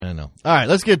All right,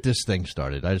 let's get this thing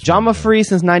started. Jama free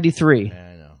since 93.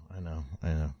 Yeah, I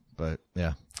know. But,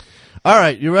 yeah. All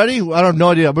right, you ready? I don't have no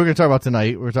idea. We're going to talk about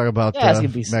tonight. We're talking about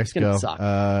Mexico.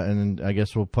 And I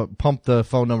guess we'll pump the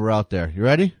phone number out there. You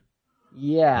ready?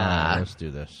 Yeah. Let's do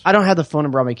this. I don't have the phone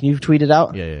number on me. Can you tweet it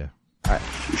out? Yeah. All right.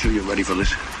 You sure you're ready for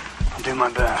this? I'll do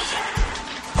my best.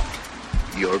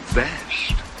 Your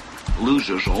best?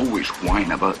 Losers always whine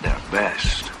about their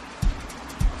best.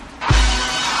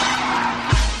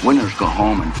 Winners go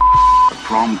home and the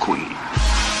prom queen.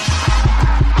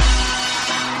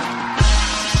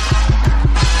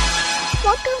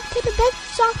 Welcome to the best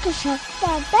soccer show.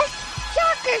 The best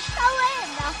soccer show in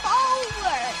the whole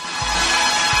world.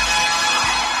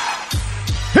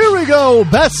 Here we go.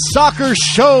 Best Soccer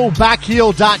Show,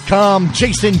 Backheel.com.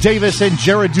 Jason Davis and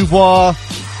Jared DuBois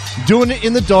doing it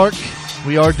in the dark.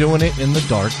 We are doing it in the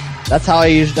dark. That's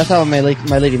how my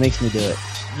lady makes me do it.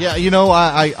 Yeah,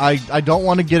 I don't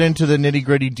want to get into the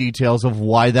nitty-gritty details of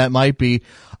why that might be.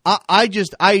 I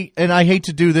hate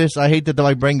to do this. I hate that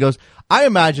my brain goes. I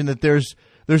imagine that there's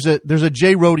a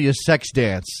J. Rodius sex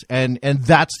dance, and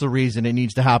that's the reason it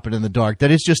needs to happen in the dark.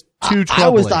 That is just too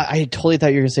troubling. I totally thought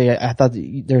you were going to say. I thought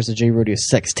there's a J. Rodius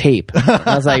sex tape.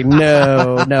 I was like,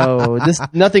 no.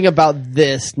 Nothing about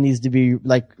this needs to be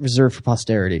reserved for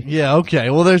posterity. Yeah. Okay.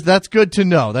 Well, that's good to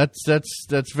know.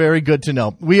 That's very good to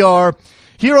know. We are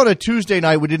here on a Tuesday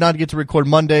night. We did not get to record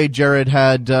Monday. Jared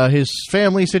had his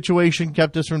family situation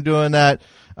kept us from doing that.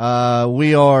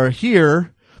 We are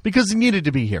here because he needed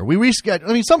to be here. We rescheduled.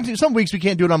 I mean, some weeks we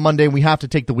can't do it on Monday and we have to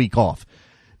take the week off.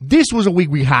 This was a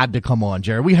week we had to come on,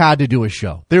 Jared. We had to do a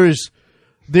show. There is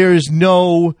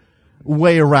no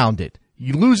way around it.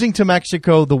 You losing to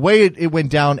Mexico, the way it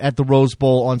went down at the Rose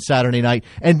Bowl on Saturday night,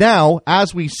 and now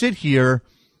as we sit here,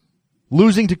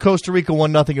 losing to Costa Rica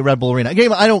 1-0 at Red Bull Arena. A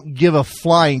game I don't give a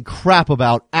flying crap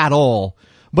about at all,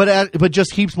 but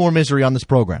just heaps more misery on this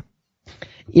program.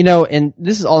 And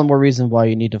this is all the more reason why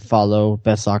you need to follow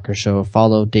Best Soccer Show,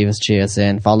 follow Davis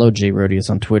JSN, follow J. Rodius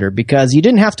on Twitter, because you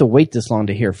didn't have to wait this long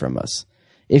to hear from us.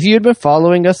 If you had been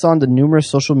following us on the numerous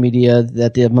social media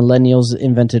that the millennials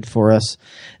invented for us,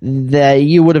 that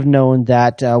you would have known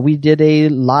that we did a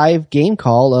live game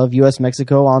call of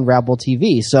US-Mexico on Rabble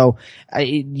TV. So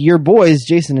your boys,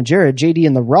 Jason and Jared, JD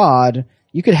and The Rod,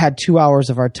 you could have had 2 hours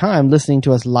of our time listening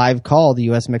to us live call the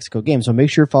US-Mexico game. So make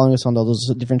sure you're following us on all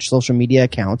those different social media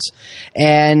accounts.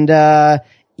 And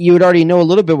you would already know a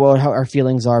little bit how our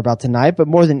feelings are about tonight. But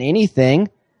more than anything,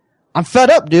 I'm fed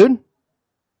up, dude.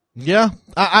 Yeah.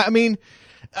 I mean,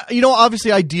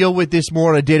 obviously I deal with this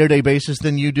more on a day-to-day basis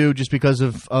than you do just because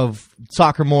of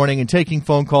Soccer Morning and taking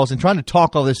phone calls and trying to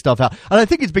talk all this stuff out. And I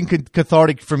think it's been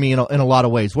cathartic for me in a lot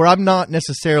of ways, where I'm not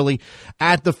necessarily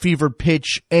at the fever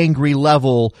pitch, angry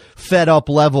level, fed up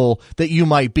level that you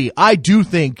might be. I do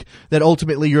think that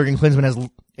ultimately Jurgen Klinsmann has,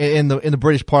 in the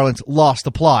British parlance, lost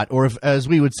the plot, or as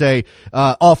we would say,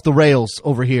 off the rails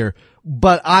over here.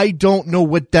 But I don't know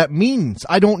what that means.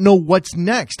 I don't know what's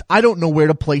next. I don't know where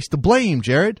to place the blame,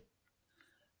 Jared.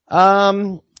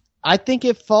 I think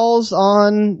it falls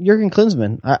on Jurgen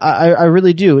Klinsmann. I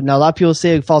really do. Now, a lot of people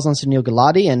say it falls on Sunil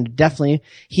Gulati, and definitely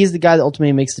he's the guy that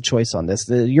ultimately makes the choice on this.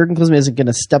 Jurgen Klinsmann isn't going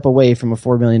to step away from a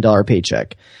 $4 million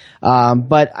paycheck.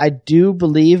 But I do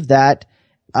believe that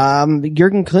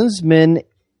Jurgen Klinsmann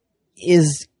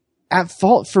is at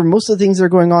fault for most of the things that are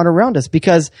going on around us,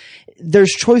 because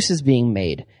there's choices being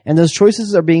made, and those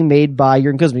choices are being made by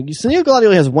Jurgen Klinsmann. Sunil Gulati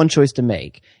only has one choice to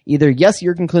make: either yes,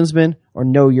 Jurgen Klinsmann, or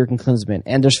no, Jurgen Klinsmann.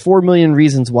 And there's 4 million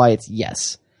reasons why it's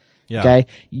yes. Yeah. Okay,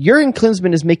 Jurgen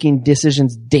Klinsmann is making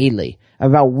decisions daily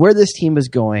about where this team is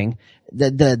going,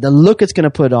 the look it's going to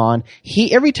put on.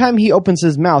 Every time he opens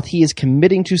his mouth, he is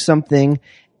committing to something.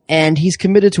 And he's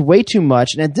committed to way too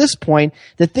much. And at this point,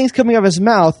 the things coming out of his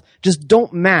mouth just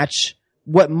don't match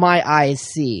what my eyes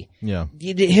see. Yeah.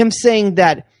 Him saying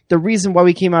that the reason why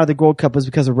we came out of the Gold Cup was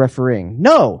because of refereeing.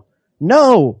 No.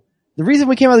 The reason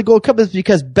we came out of the Gold Cup is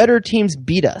because better teams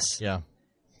beat us. Yeah.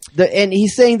 And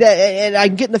he's saying that, and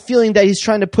I'm getting the feeling that he's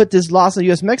trying to put this loss of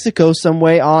US-Mexico some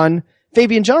way on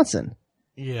Fabian Johnson.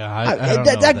 Yeah, I don't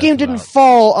know that game didn't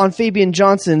fall on Fabian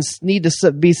Johnson's need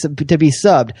to be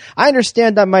subbed. I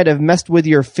understand that might have messed with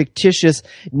your fictitious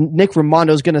Nick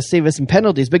Romano's going to save us in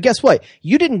penalties, but guess what?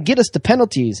 You didn't get us to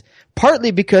penalties,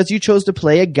 partly because you chose to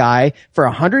play a guy for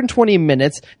 120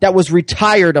 minutes that was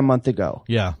retired a month ago.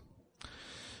 Yeah,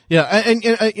 and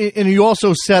you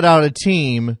also set out a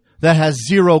team that has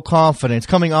zero confidence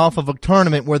coming off of a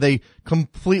tournament where they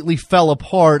completely fell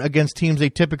apart against teams they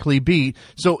typically beat.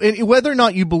 So whether or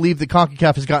not you believe that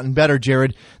CONCACAF has gotten better,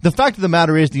 Jared, the fact of the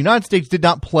matter is the United States did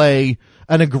not play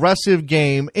an aggressive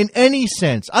game in any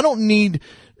sense. I don't need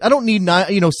I don't need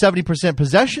 70%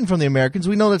 possession from the Americans.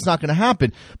 We know that's not going to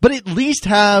happen. But at least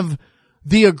have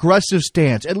the aggressive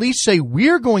stance. At least say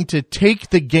we're going to take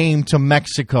the game to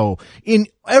Mexico in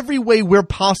every way we're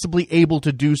possibly able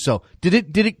to do so.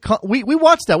 We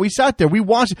watched that. We sat there. We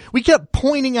watched. We kept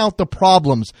pointing out the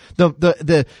problems,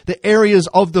 the areas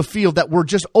of the field that were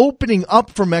just opening up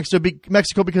for Mexico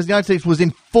because the United States was in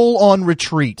full on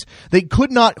retreat. They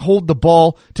could not hold the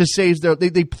ball to save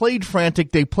they played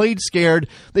frantic. They played scared.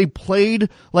 They played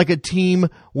like a team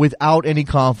without any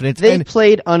confidence. They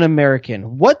played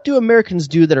un-American. What do Americans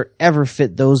do that are ever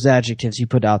fit those adjectives you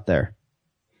put out there?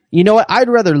 You know what? I'd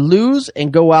rather lose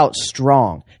and go out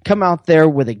strong. Come out there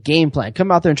with a game plan. Come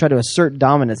out there and try to assert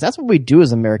dominance. That's what we do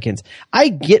as Americans. I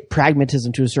get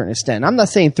pragmatism to a certain extent. I'm not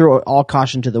saying throw all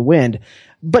caution to the wind,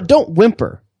 but don't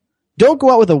whimper. Don't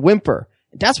go out with a whimper.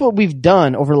 That's what we've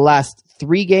done over the last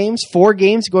 4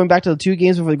 games, going back to the 2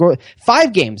 games before the Gold,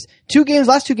 5 games,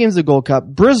 last 2 games of the Gold Cup,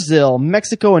 Brazil,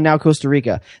 Mexico, and now Costa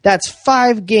Rica. That's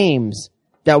 5 games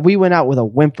that we went out with a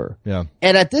whimper. Yeah.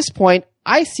 And at this point,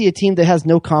 I see a team that has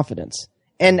no confidence.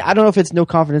 And I don't know if it's no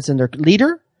confidence in their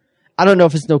leader. I don't know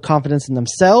if it's no confidence in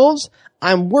themselves.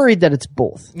 I'm worried that it's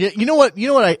both. Yeah, you know what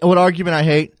argument I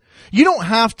hate? You don't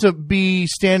have to be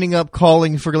standing up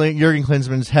calling for Jurgen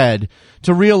Klinsmann's head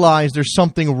to realize there's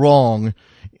something wrong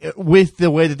with the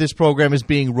way that this program is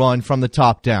being run from the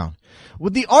top down. Well,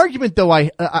 the argument, though,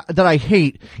 that I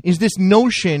hate is this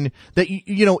notion that,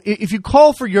 if you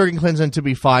call for Jurgen Klinsmann to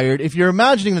be fired, if you're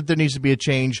imagining that there needs to be a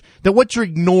change, that what you're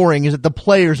ignoring is that the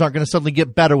players aren't going to suddenly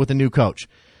get better with a new coach.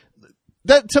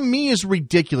 That, to me, is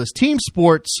ridiculous. Team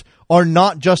sports are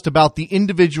not just about the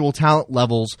individual talent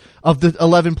levels of the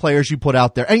 11 players you put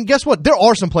out there. And guess what? There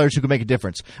are some players who can make a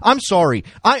difference. I'm sorry.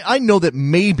 I know that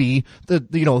maybe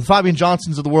the Fabian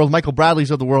Johnsons of the world, Michael Bradleys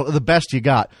of the world are the best you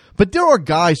got. But there are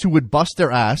guys who would bust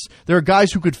their ass. There are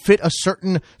guys who could fit a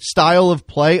certain style of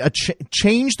play,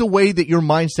 change the way that your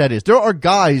mindset is. There are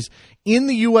guys in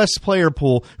the U.S. player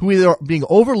pool who either are being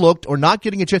overlooked or not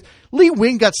getting a chance. Lee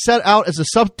Nguyen got set out as a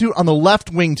substitute on the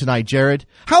left wing tonight, Jared.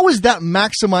 How is that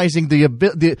maximizing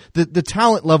the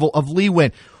talent level of Lee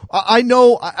Nguyen? I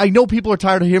know people are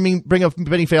tired of hearing me bring up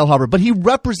Benny Feilhaber, but he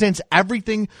represents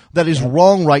everything that is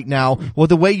wrong right now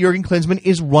with the way Jurgen Klinsmann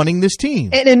is running this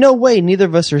team. And in no way, neither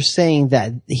of us are saying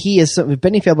that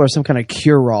Benny Feilhaber is some kind of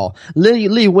cure-all. Lee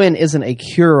Nguyen isn't a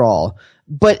cure-all,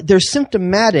 but they're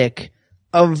symptomatic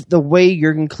of the way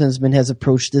Jurgen Klinsmann has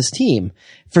approached this team.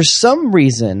 For some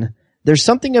reason, there's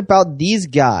something about these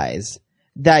guys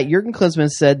that Jurgen Klinsmann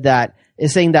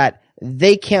is saying that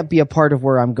they can't be a part of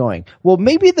where I'm going. Well,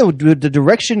 maybe the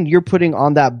direction you're putting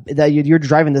on that you're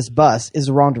driving this bus is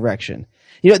the wrong direction.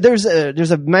 There's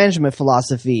a management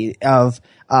philosophy of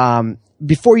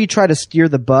before you try to steer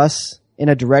the bus in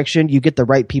a direction, you get the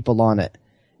right people on it.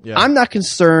 Yeah. I'm not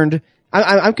concerned.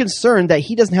 I'm concerned that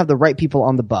he doesn't have the right people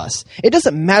on the bus. It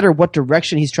doesn't matter what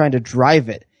direction he's trying to drive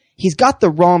it. He's got the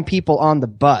wrong people on the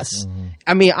bus. Mm-hmm.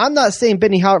 I mean, I'm not saying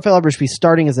Benny Feilhaber should be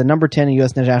starting as a number 10 in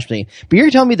U.S. national team, but you're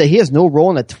telling me that he has no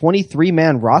role in a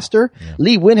 23-man roster? Yeah.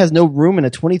 Lee Nguyen has no room in a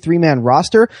 23-man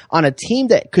roster on a team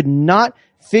that could not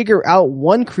figure out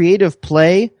one creative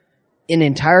play in an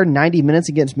entire 90 minutes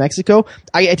against Mexico.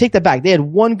 I take that back. They had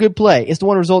one good play. It's the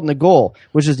one result in the goal,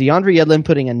 which is DeAndre Yedlin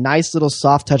putting a nice little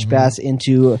soft touch pass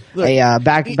into a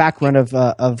back run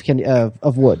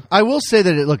of Wood. I will say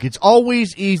that it's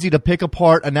always easy to pick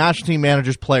apart a national team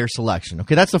manager's player selection.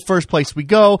 Okay, that's the first place we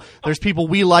go. There's people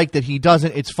we like that he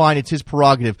doesn't. It's fine. It's his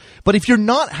prerogative. But if you're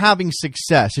not having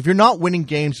success, if you're not winning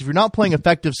games, if you're not playing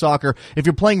effective soccer, if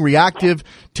you're playing reactive,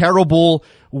 terrible,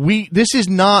 this is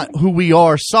not who we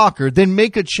are soccer, then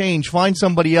make a change. Find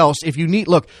somebody else. If you need,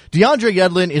 DeAndre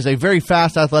Yedlin is a very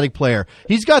fast athletic player.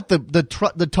 He's got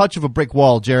the touch of a brick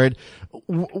wall, Jared.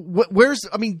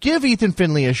 Give Ethan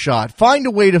Finley a shot. Find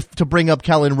a way to bring up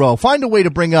Kellen Rowe. Find a way to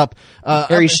bring up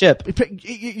Harry Shipp.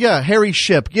 Yeah, Harry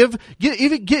Shipp. Give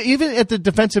even at the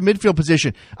defensive midfield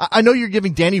position. I know you're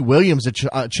giving Danny Williams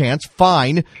a chance.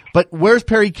 Fine, but where's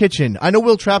Perry Kitchen? I know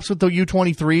Will Trapp's with the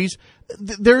U23s.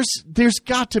 There's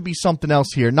got to be something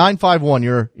else here. 951,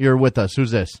 you're with us.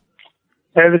 Who's this?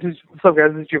 Hey, what's up,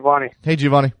 guys? This is Giovanni. Hey,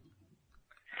 Giovanni.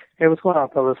 Hey, what's going on,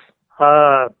 fellas?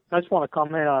 I just want to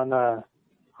comment on the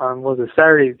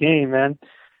Saturday's game, man.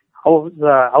 I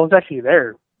was actually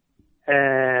there,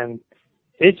 and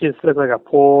it just looked like a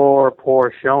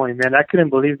poor showing, man. I couldn't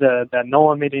believe that no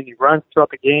one made any runs throughout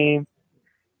the game.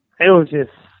 I'm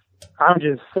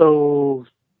just so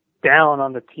down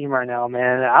on the team right now,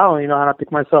 man. I don't even know how to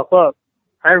pick myself up.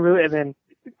 I didn't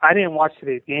watch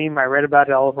today's game. I read about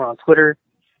it all over on Twitter.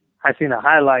 I seen the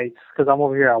highlights because I'm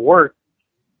over here at work.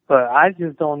 But I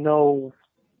just don't know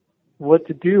what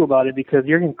to do about it because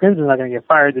Jurgen Klinsmann's not going to get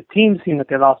fired. The team seems that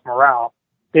they lost morale.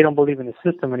 They don't believe in the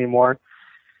system anymore.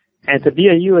 And to be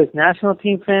a U.S. national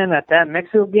team fan at that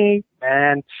Mexico game,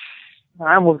 man,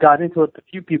 I almost got into it with a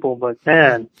few people, but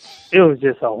man, it was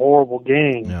just a horrible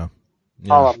game. Yeah.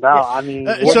 All about. I mean,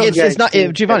 so it's not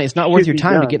Giovanni. It's not worth your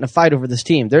time to get in a fight over this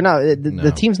team. They're not.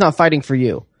 The team's not fighting for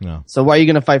you. No. So why are you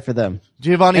going to fight for them,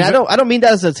 Giovanni? And I don't mean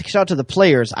that as a shout to the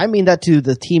players. I mean that to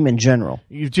the team in general.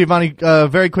 Giovanni,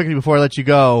 very quickly before I let you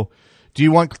go, do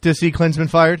you want to see Klinsmann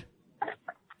fired?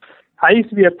 I used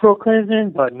to be a pro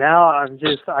Klinsmann, but now I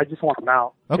just want him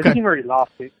out. Okay. The team already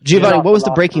lost it. Giovanni, what was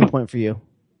the breaking point for you?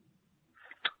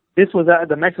 This was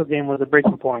the Mexico game was a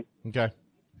breaking point. Okay.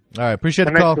 All right. Appreciate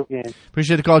the Mexico call. game.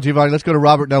 Appreciate the call, Giovanni. Let's go to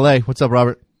Robert in L.A. What's up,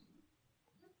 Robert?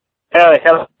 Hello,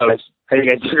 guys. How you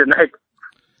guys doing tonight?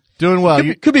 Doing well.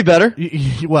 Could be better.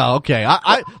 Well, okay.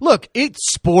 I look,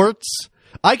 it's sports.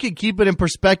 I can keep it in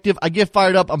perspective. I get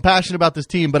fired up. I'm passionate about this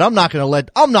team, but I'm not going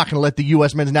to let the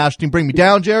U.S. men's national team bring me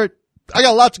down, Jared. I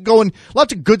got lots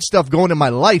of good stuff going in my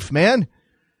life, man.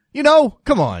 You know,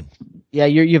 come on. Yeah,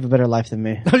 you have a better life than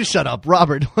me. Shut up,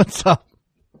 Robert. What's up?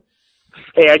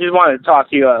 Hey, I just wanted to talk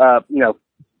to you,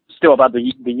 still about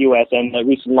the U.S. and the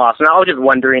recent loss. And I was just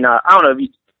wondering, I don't know,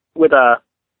 with the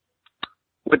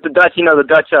Dutch, the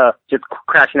Dutch just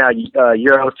crashing out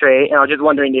Euro trade, and I was just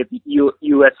wondering if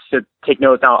U.S. should take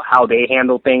notes on how they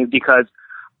handle things, because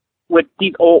with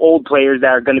these old players that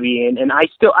are going to be in, and I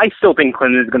still think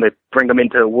Clinton is going to bring them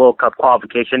into World Cup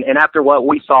qualification. And after what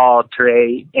we saw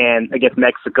today and against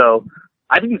Mexico,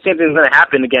 I think the same thing is going to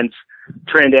happen against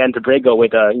Trinidad and Tobago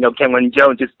with Cameron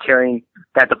Jones just tearing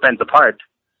that defense apart.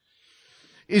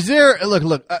 Is there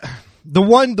look? The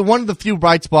one of the few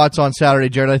bright spots on Saturday,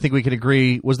 Jared, I think we could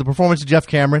agree, was the performance of Jeff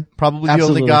Cameron. Probably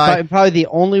Absolutely. the only guy. Probably the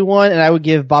only one, and I would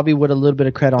give Bobby Wood a little bit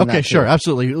of credit on that. Okay, sure,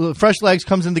 absolutely. Fresh legs,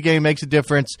 comes in the game, makes a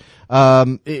difference.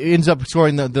 It ends up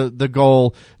scoring the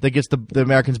goal that gets the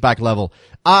Americans back level.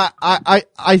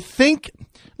 I think.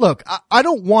 Look, I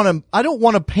don't want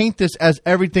to paint this as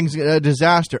everything's a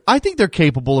disaster. I think they're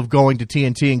capable of going to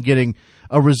TNT and getting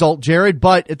a result, Jared.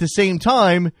 But at the same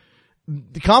time,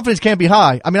 the confidence can't be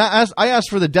high. I mean, I asked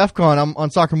for the DEFCON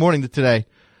on Soccer Morning today.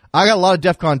 I got a lot of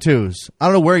DEFCON 2s. I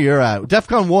don't know where you're at.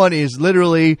 DEFCON 1 is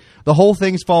literally the whole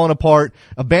thing's falling apart.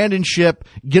 Abandon ship.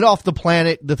 Get off the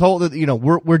planet.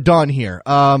 We're done here.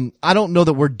 I don't know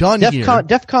that we're done here.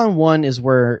 DEFCON 1 is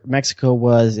where Mexico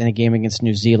was in a game against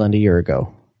New Zealand a year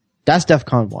ago. That's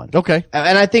DEFCON 1. Okay.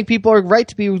 And I think people are right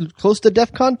to be close to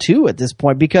DEFCON 2 at this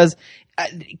point, because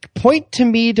point to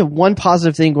me to one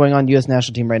positive thing going on in the U.S.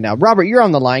 national team right now. Robert, you're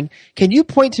on the line. Can you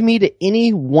point to me to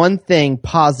any one thing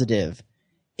positive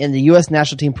in the U.S.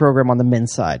 national team program on the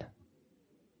men's side?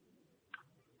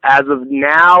 As of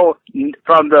now,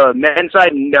 from the men's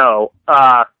side, no.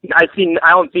 I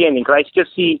don't see anything, because I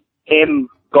just see him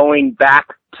going back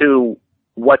to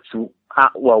what's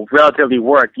relatively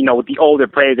worked, with the older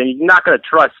players, and he's not going to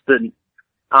trust he's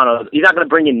not going to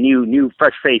bring in new,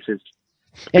 fresh faces.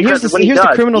 And here's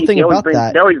the criminal thing about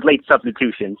that. They always late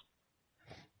substitutions.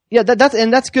 Yeah,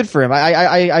 that's good for him.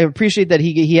 I appreciate that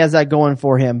he has that going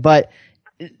for him, but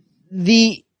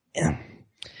the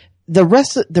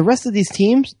rest of these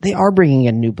teams, they are bringing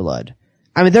in new blood.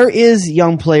 I mean, there is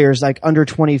young players like under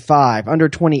 25, under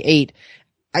 28.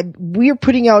 We are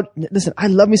putting out, listen, I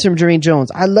love me some Jermaine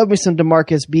Jones. I love me some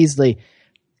DeMarcus Beasley.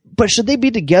 But should they be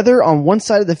together on one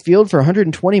side of the field for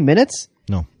 120 minutes?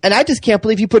 No. And I just can't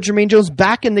believe you put Jermaine Jones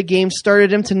back in the game,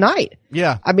 started him tonight.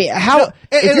 Yeah. I mean,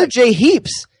 if you're Jay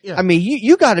Heaps, yeah. I mean,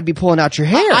 you got to be pulling out your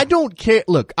hair. I don't care.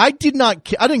 Look, I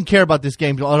didn't care about this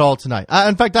game at all tonight.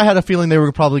 In fact, I had a feeling they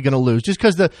were probably going to lose just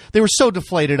because they were so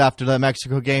deflated after the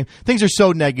Mexico game. Things are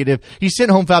so negative. He sent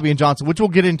home Fabian Johnson, which we'll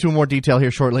get into in more detail here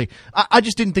shortly. I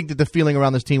just didn't think that the feeling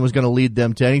around this team was going to lead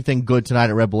them to anything good tonight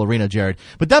at Red Bull Arena, Jared.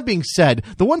 But that being said,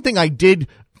 the one thing I did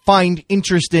find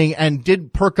interesting and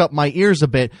did perk up my ears a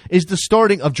bit is the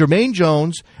starting of Jermaine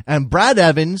Jones and Brad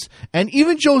Evans and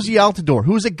even Josie Altidore,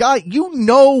 who's a guy,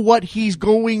 what he's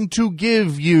going to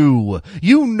give you.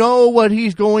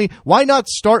 Why not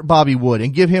start Bobby Wood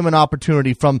and give him an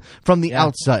opportunity from the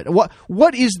outside?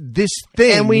 What is this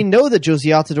thing? And we know that Josie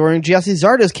Altidore and Giassi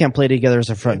Zardes can't play together as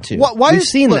a front two. We've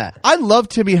seen that. I love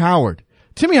Timmy Howard.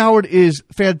 Timmy Howard is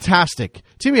fantastic.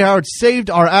 Timmy Howard saved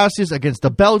our asses against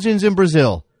the Belgians in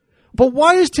Brazil. But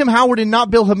why is Tim Howard and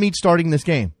not Bill Hamid starting this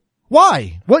game?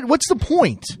 Why? What's the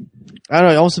point? I don't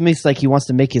know. It also makes like he wants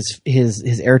to make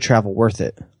his air travel worth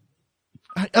it.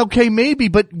 Okay, maybe,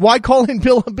 but why call in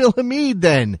Bill Hamid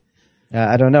then?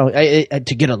 I don't know.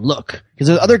 To get a look. Because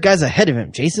there's other guys ahead of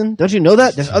him, Jason. Don't you know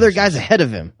that? There's other guys ahead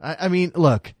of him. I mean,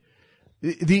 look,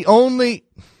 the only...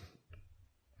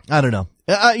 I don't know.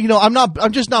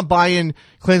 I'm just not buying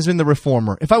Klinsmann the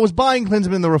reformer. If I was buying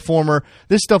Klinsmann the reformer,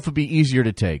 this stuff would be easier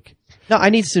to take. No, I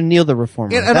need Sunil the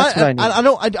reformer. That's what I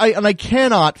need. I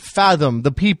cannot fathom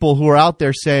the people who are out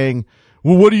there saying,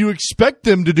 well, what do you expect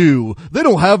them to do? They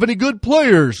don't have any good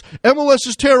players. MLS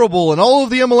is terrible, and all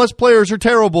of the MLS players are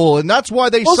terrible, and that's why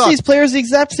they suck. Most of these players, the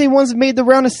exact same ones that made the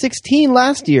round of 16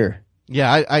 last year.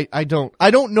 Yeah, I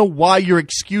don't know why you're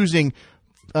excusing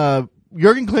Jurgen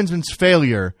Klinsmann's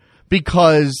failure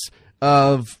because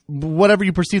of whatever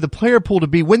you perceive the player pool to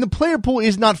be, when the player pool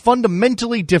is not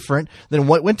fundamentally different than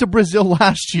what went to Brazil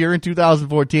last year in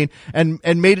 2014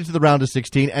 and made it to the round of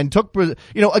 16 and took,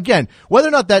 again, whether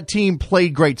or not that team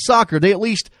played great soccer, they at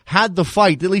least had the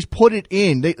fight, they at least put it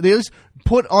in, they at least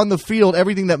put on the field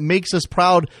everything that makes us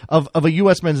proud of a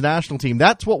U.S. men's national team.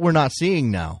 That's what we're not seeing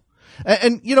now.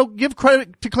 And give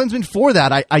credit to Klinsmann for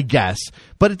that, I guess.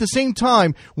 But at the same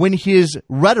time, when his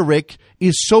rhetoric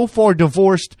is so far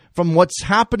divorced from what's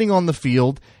happening on the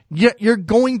field, you're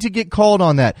going to get called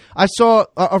on that. I saw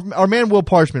our man Will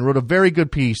Parchman wrote a very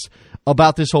good piece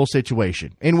about this whole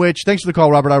situation, in which, thanks for the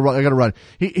call, Robert, I got to run.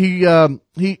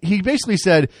 He basically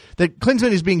said that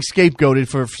Klinsmann is being scapegoated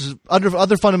for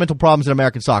other fundamental problems in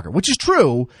American soccer, which is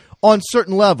true on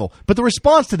certain level. But the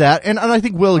response to that, and I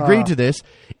think Will agreed to this,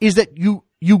 is that you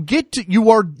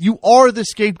are the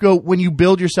scapegoat when you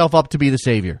build yourself up to be the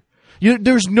savior.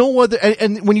 There's no other,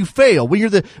 and when you fail,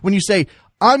 when you say,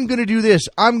 I'm going to do this,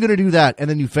 I'm going to do that, and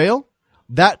then you fail,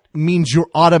 that means you're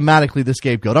automatically the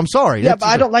scapegoat. I'm sorry. Yeah, but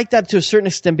I don't like that to a certain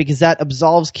extent because that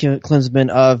absolves Klinsmann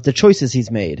of the choices he's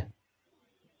made.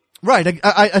 Right.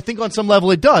 I think on some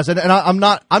level it does.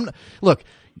 And look,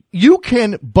 you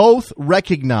can both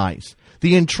recognize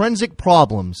the intrinsic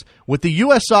problems with the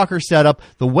U.S. soccer setup,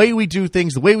 the way we do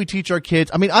things, the way we teach our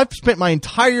kids. I mean, I've spent my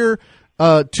entire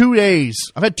 2 days.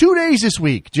 I've had 2 days this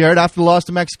week, Jared, after the loss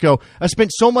to Mexico. I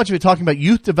spent so much of it talking about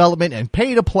youth development and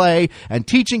pay to play and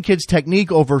teaching kids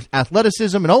technique over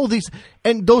athleticism and all of these.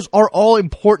 And those are all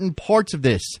important parts of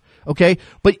this. Okay.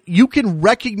 But you can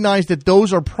recognize that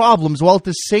those are problems while at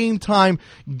the same time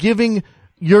giving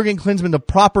Jurgen Klinsmann the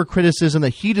proper criticism that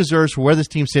he deserves for where this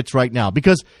team sits right now.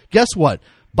 Because guess what?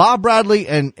 Bob Bradley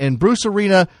and Bruce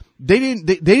Arena, they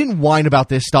didn't whine about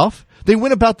this stuff. They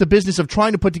went about the business of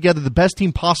trying to put together the best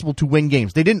team possible to win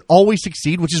games. They didn't always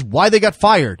succeed, which is why they got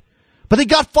fired. But they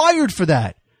got fired for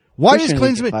that. Why is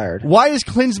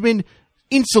Klinsmann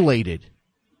insulated?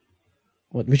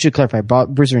 Well, we should clarify.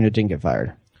 Bruce Arena didn't get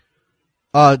fired.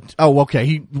 Okay.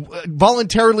 He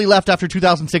voluntarily left after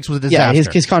 2006 was a disaster.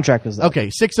 Yeah, his contract was up. Okay,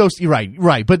 6-0.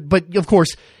 Right. But of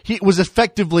course, he was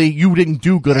effectively, you didn't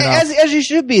do good enough. As you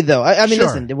should be, though. I mean, Sure.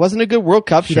 Listen, it wasn't a good World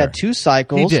Cup. He had 2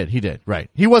 cycles. He did. Right.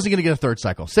 He wasn't going to get a third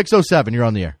cycle. 607, you're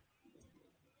on the air.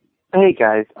 Hey,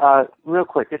 guys. Real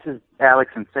quick, this is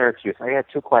Alex in Syracuse. I got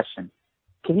 2 questions.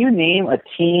 Can you name a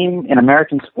team in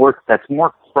American sports that's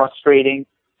more frustrating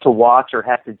to watch or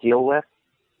have to deal with?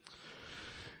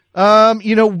 That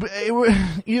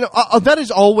is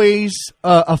always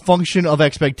a function of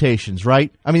expectations,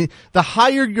 right? I mean, the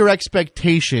higher your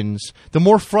expectations, the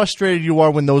more frustrated you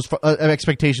are when those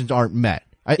expectations aren't met.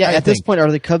 At this point,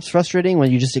 are the Cubs frustrating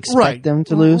when you just expect them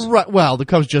to lose? Right. Well, the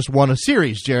Cubs just won a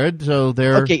series, Jared. So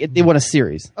they're okay. They won a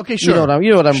series. Okay, sure. You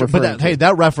know what I'm referring to. Hey,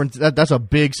 that reference that's a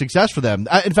big success for them.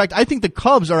 In fact, I think the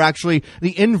Cubs are actually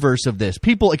the inverse of this.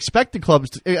 People expect the Cubs,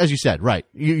 as you said, right?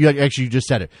 You just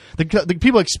said it. The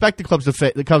people expect the Cubs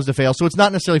to fail, so it's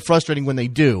not necessarily frustrating when they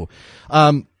do.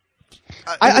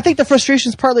 I think the frustration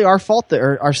is partly our fault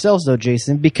ourselves, though,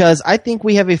 Jason, because I think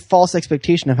we have a false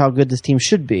expectation of how good this team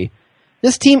should be.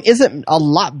 This team isn't a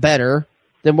lot better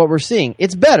than what we're seeing.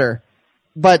 It's better,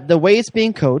 but the way it's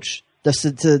being coached,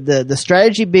 the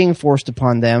strategy being forced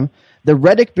upon them, the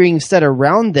rhetoric being set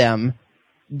around them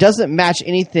doesn't match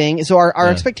anything. So our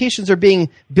expectations are being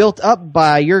built up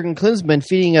by Jurgen Klinsmann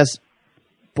feeding us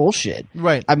bullshit.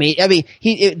 Right. I mean,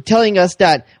 he telling us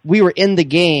that we were in the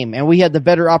game and we had the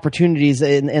better opportunities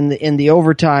in the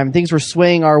overtime. Things were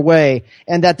swaying our way,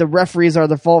 and that the referees are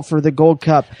the fault for the Gold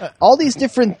Cup. All these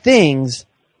different things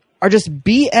are just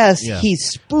BS. Yeah. He's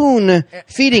spoon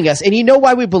feeding us, and you know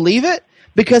why we believe it?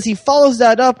 Because he follows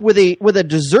that up with a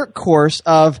dessert course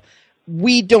of,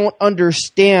 we don't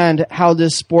understand how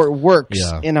this sport works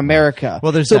in America.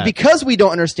 Well, there's because we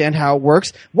don't understand how it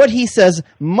works, what he says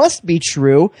must be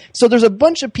true. So there's a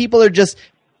bunch of people that are just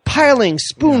piling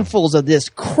spoonfuls of this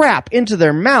crap into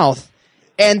their mouth,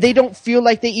 and they don't feel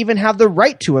like they even have the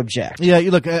right to object. Yeah,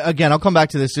 look, again, I'll come back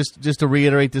to this just to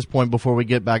reiterate this point before we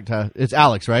get back to, it's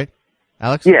Alex, right?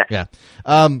 Alex? Yeah. Yeah.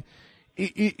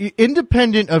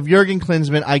 independent of Jurgen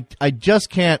Klinsmann, I just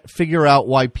can't figure out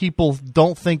why people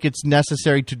don't think it's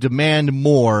necessary to demand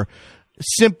more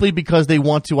simply because they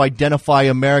want to identify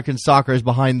American soccer as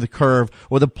behind the curve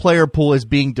or the player pool as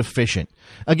being deficient.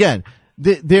 Again,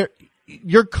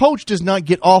 your coach does not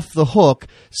get off the hook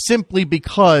simply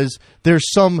because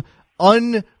there's some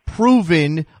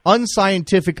unproven,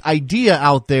 unscientific idea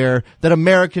out there that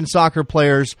American soccer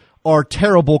players are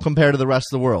terrible compared to the rest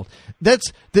of the world.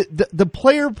 That's the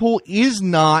player pool is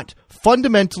not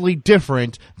fundamentally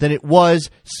different than it was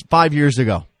 5 years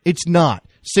ago. It's not.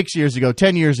 6 years ago,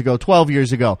 10 years ago, 12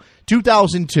 years ago,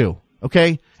 2002.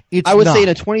 Okay? I would say in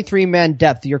a 23-man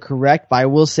depth, you're correct, but I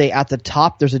will say at the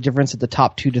top, there's a difference at the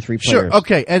top 2 to 3 players. Sure,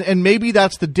 okay, and maybe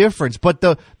that's the difference. But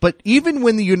even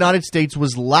when the United States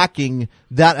was lacking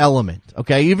that element,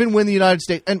 okay, even when the United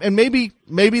States, and maybe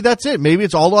that's it. Maybe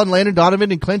it's all on Landon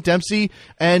Donovan and Clint Dempsey,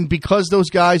 and because those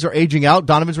guys are aging out,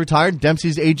 Donovan's retired,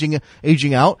 Dempsey's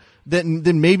aging out, then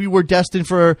maybe we're destined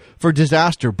for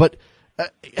disaster. But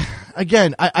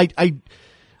again,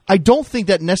 I don't think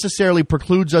that necessarily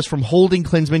precludes us from holding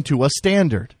Klinsmann to a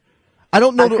standard. I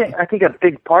don't know. I think a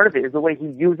big part of it is the way he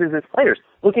uses his players.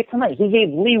 Look at tonight. He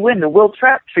gave Lee Wynn the Will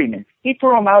Trapp treatment. He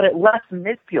threw him out at left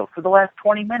midfield for the last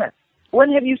 20 minutes.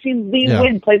 When have you seen Lee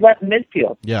Wynn play left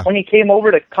midfield? Yeah. When he came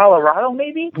over to Colorado,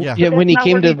 maybe? Yeah, when he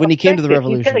came to the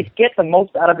Revolution. He's got to get the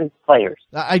most out of his players.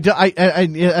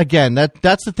 Again,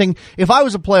 that's the thing. If I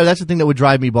was a player, that's the thing that would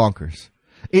drive me bonkers.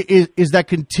 Is that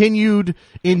continued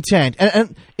intent.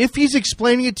 And if he's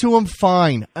explaining it to him,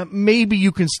 fine. Maybe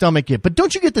you can stomach it. But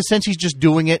don't you get the sense he's just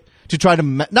doing it to try to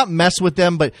not mess with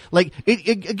them, but like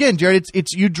again, Jared,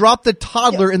 it's you drop the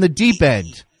toddler in the deep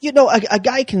end. You know, a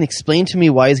guy can explain to me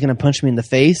why he's going to punch me in the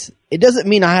face. It doesn't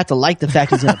mean I have to like the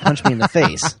fact he's going to punch me in the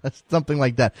face. That's something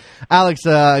like that. Alex,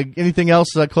 anything else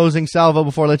closing salvo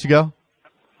before I let you go?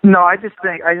 No, I just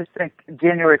think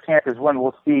January 10th is when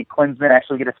we'll see Klinsmann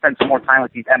actually get to spend some more time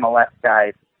with these MLS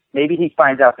guys. Maybe he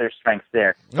finds out their strengths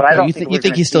there. But I don't you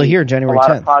think he's still here January 10th? A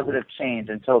lot of positive change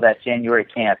until that January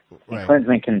 10th. Right.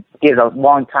 Klinsmann can get a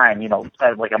long time,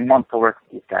 like a month to work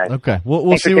with these guys. Okay,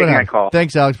 we'll see what happens.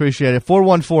 Thanks, Alex. Appreciate it.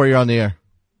 414, you're on the air.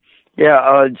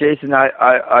 Yeah, Jason, I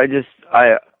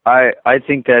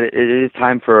think that it is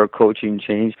time for a coaching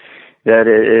change. That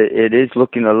it is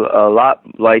looking a lot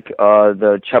like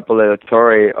the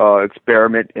Chapelotore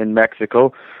experiment in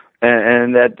Mexico,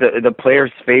 and that the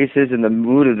players' faces and the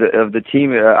mood of the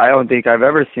team. I don't think I've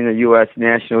ever seen a U.S.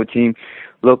 national team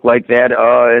look like that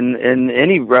in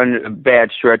any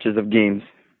bad stretches of games.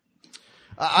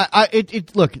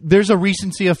 Look, there's a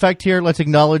recency effect here. Let's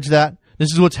acknowledge that.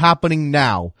 This is what's happening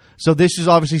now. So this is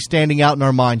obviously standing out in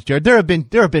our minds, Jared. There have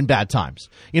been bad times.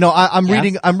 I'm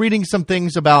reading some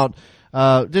things about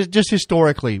just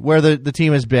historically where the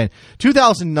team has been.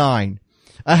 2009,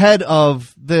 ahead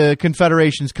of the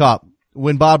Confederations Cup,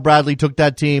 when Bob Bradley took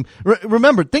that team.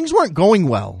 Remember, things weren't going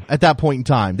well at that point in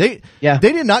time. They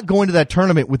did not go into that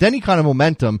tournament with any kind of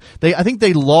momentum. I think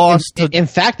they lost. In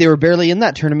fact, they were barely in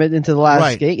that tournament into the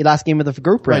last game of the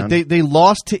group round. They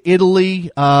lost to Italy,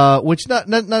 which not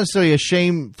necessarily a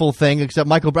shameful thing, except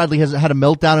Michael Bradley has had a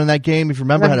meltdown in that game. If you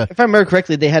remember, if I remember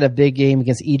correctly, they had a big game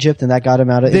against Egypt, and that got them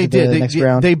out of the next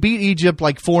round. They beat Egypt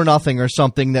like 4-0 or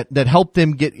something that helped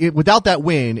them get without that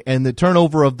win and the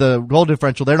turnover of the goal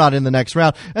differential. They're not in the next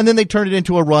round, and then they turned it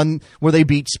into a run where they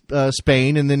beat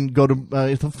Spain and then go to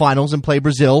the finals and play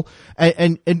Brazil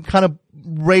and kind of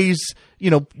raise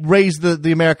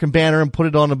the American banner and put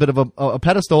it on a bit of a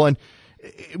pedestal. And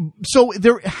so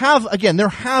there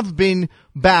have been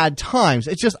bad times.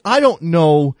 It's just I don't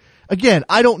know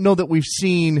that we've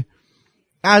seen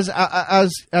as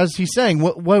he's saying.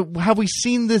 What have we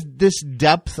seen this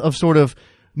depth of sort of.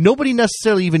 Nobody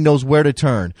necessarily even knows where to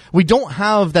turn. We don't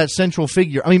have that central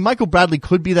figure. I mean, Michael Bradley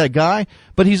could be that guy,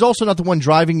 but he's also not the one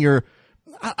driving your.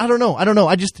 I don't know.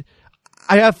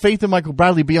 I have faith in Michael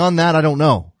Bradley. Beyond that, I don't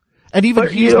know. And even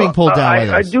he's being pulled down.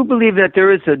 I do believe that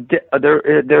there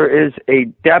is a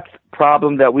depth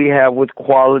problem that we have with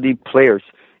quality players.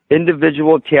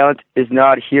 Individual talent is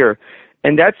not here.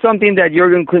 And that's something that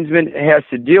Jurgen Klinsmann has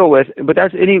to deal with, but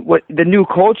that's what the new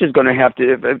coach is going to have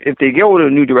to, if they go in a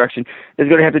new direction, is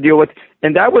going to have to deal with.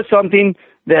 And that was something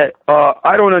that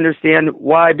I don't understand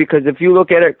why, because if you look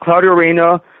at it, Claudio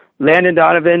Reyna, Landon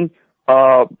Donovan,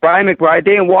 Brian McBride,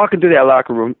 they didn't walk into that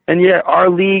locker room. And yet our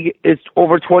league is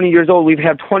over 20 years old. We've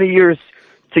had 20 years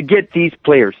to get these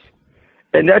players.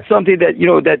 And that's something that,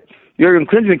 that Jurgen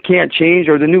Klinsmann can't change,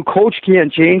 or the new coach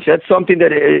can't change. That's something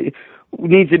that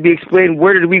needs to be explained.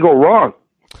 Where did we go wrong?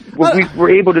 We were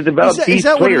able to develop these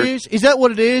players. Is that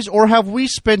what it is? Or have we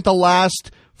spent the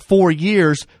last 4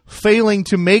 years, failing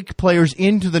to make players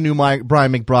into the new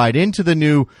Brian McBride, into the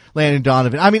new Landon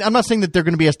Donovan. I mean, I'm not saying that they're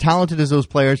going to be as talented as those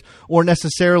players or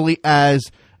necessarily as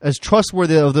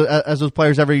trustworthy as those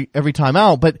players every time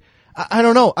out, but I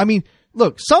don't know. I mean,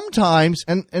 look, sometimes,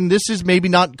 and this is maybe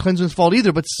not Klinsmann's fault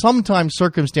either, but sometimes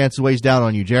circumstance weighs down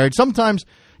on you, Jared. Sometimes,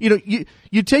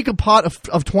 you take a pot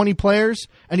of 20 players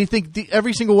and you think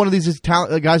every single one of these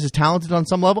guys is talented on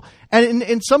some level. And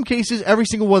in some cases, every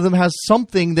single one of them has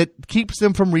something that keeps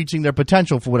them from reaching their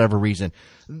potential for whatever reason.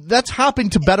 That's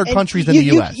happened to better countries than the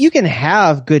U.S. You can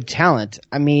have good talent.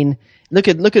 I mean, look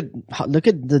at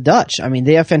the Dutch. I mean,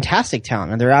 they have fantastic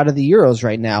talent and they're out of the Euros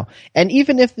right now. And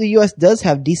even if the U.S. does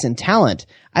have decent talent,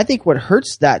 I think what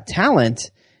hurts that talent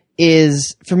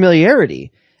is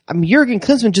familiarity. I mean, Jurgen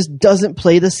Klinsmann just doesn't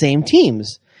play the same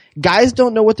teams. Guys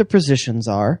don't know what their positions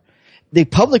are. We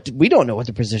don't know what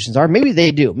the positions are. Maybe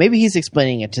they do. Maybe he's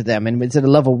explaining it to them and it's at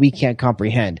a level we can't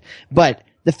comprehend. But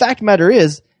the fact of the matter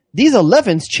is, these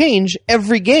 11s change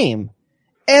every game.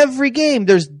 Every game,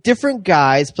 there's different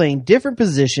guys playing different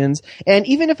positions, and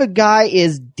even if a guy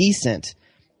is decent,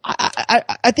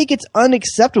 I think it's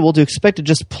unacceptable to expect to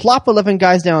just plop 11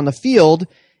 guys down on the field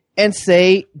and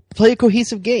say, play a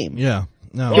cohesive game. Yeah.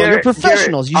 No. Well, you're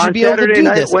professionals. You should be able to do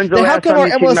this. Then how come our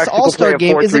MLS All-Star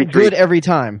game isn't good every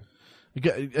time?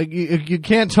 You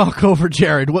can't talk over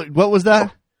Jared. What was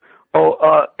that?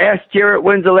 Ask Jared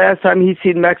when's the last time he's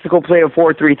seen Mexico play a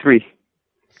 4-3-3.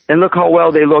 And look how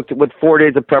well they looked with 4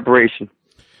 days of preparation.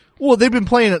 Well, they've been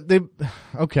playing it.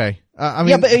 Okay. I mean,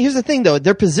 yeah, but here's the thing, though.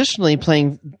 They're positionally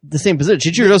playing the same position.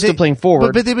 Chichiro's still playing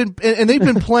forward. But they've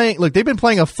been playing. Look, they've been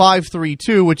playing a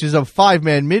 5-3-2, which is a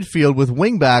 5-man midfield with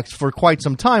wingbacks for quite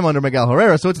some time under Miguel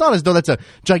Herrera. So it's not as though that's a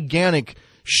gigantic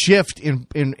shift in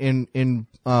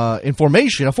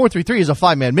formation. A 4-3-3 is a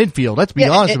 5-man midfield. Let's be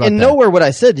honest about that. And nowhere what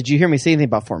I said did you hear me say anything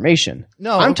about formation.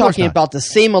 No, I'm talking about the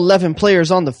same 11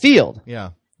 players on the field. Yeah.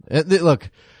 Look,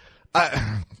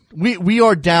 we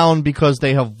are down because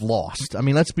they have lost. I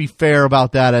mean, let's be fair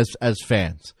about that as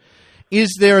fans.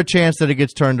 Is there a chance that it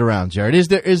gets turned around, Jared? Is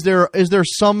there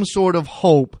some sort of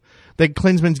hope that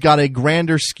Klinsmann's got a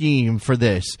grander scheme for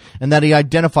this and that he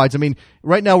identifies? I mean,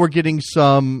 right now we're getting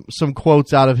some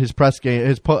quotes out of his post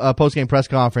game press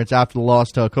conference after the loss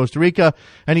to Costa Rica,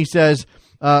 and he says,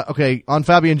 on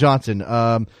Fabian Johnson,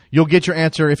 you'll get your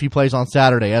answer if he plays on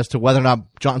Saturday as to whether or not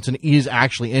Johnson is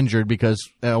actually injured, because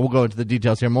we'll go into the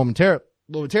details here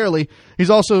momentarily.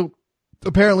 He's also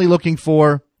apparently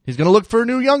he's going to look for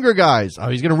new younger guys.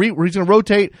 He's going to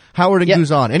rotate Howard and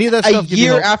Guzan. Any of that stuff? A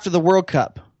year after the World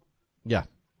Cup. Yeah.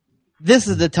 This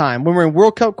is the time when we're in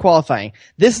World Cup qualifying.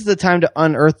 This is the time to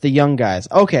unearth the young guys.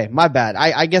 Okay, my bad.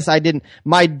 I guess I didn't.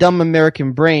 My dumb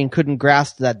American brain couldn't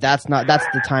grasp that. That's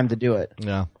the time to do it.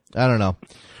 Yeah, I don't know.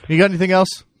 You got anything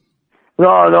else?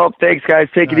 No. Thanks, guys.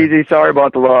 Take it easy. Sorry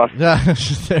about the loss.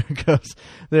 There it goes.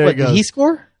 There it goes. Did he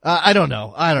score? I don't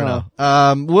know.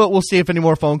 We'll see if any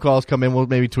more phone calls come in. We'll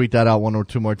maybe tweet that out 1 or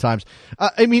 2 more times.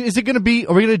 I mean, is it going to be?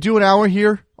 Are we going to do an hour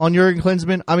here on Jurgen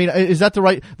Klinsmann? I mean, is that the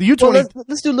right? The U20. Well,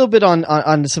 let's do a little bit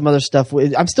on some other stuff.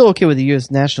 I'm still okay with the U.S.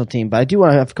 national team, but I do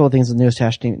want to have a couple of things on the U.S.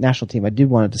 national team. I do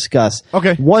want to discuss.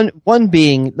 Okay. One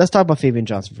being, let's talk about Fabian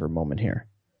Johnson for a moment here.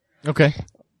 Okay.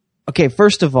 Okay.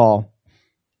 First of all,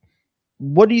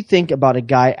 what do you think about a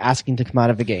guy asking to come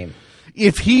out of a game?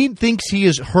 If he thinks he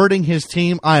is hurting his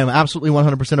team, I am absolutely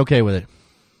 100% okay with it.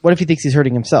 What if he thinks he's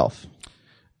hurting himself?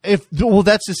 Well,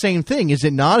 that's the same thing, is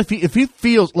it not? If he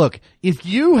feels, look,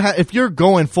 if you're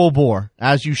going full bore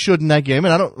as you should in that game,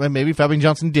 and maybe Fabian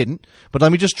Johnson didn't, but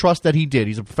let me just trust that he did.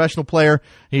 He's a professional player.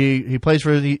 He plays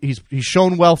he's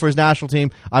shown well for his national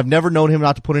team. I've never known him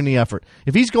not to put in any effort.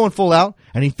 If he's going full out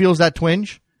and he feels that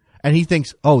twinge and he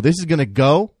thinks, oh, this is going to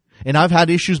go, and I've had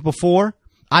issues before,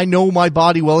 I know my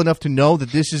body well enough to know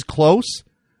that this is close.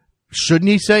 Shouldn't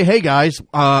he say, hey, guys,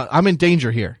 I'm in danger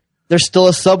here? There's still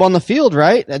a sub on the field,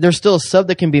 right? There's still a sub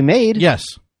that can be made. Yes.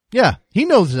 Yeah, he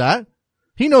knows that.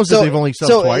 He knows that they've only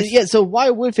subbed twice. Yeah, so why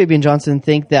would Fabian Johnson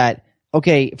think that,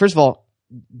 okay, first of all,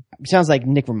 it sounds like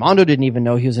Nick Raimondo didn't even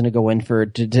know he was going to go in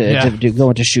to go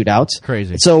into shootouts.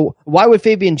 Crazy. So why would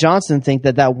Fabian Johnson think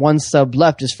that one sub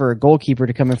left is for a goalkeeper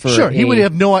to come in for? Sure, he would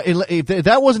have no. If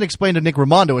that wasn't explained to Nick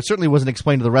Raimondo, it certainly wasn't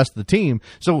explained to the rest of the team.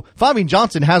 So Fabian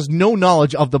Johnson has no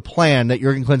knowledge of the plan that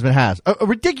Jurgen Klinsmann has. A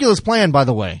ridiculous plan, by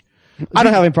the way. I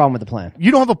don't have any problem with the plan.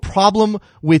 You don't have a problem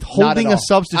with holding a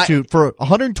substitute for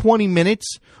 120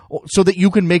 minutes so that you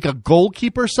can make a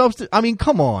goalkeeper substitute? I mean,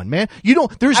 come on, man. I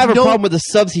have a problem with the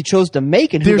subs he chose to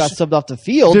make and who got subbed off the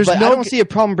field, but I don't see a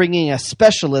problem bringing a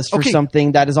specialist for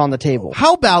something that is on the table.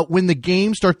 How about when the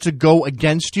game starts to go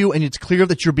against you and it's clear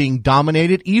that you're being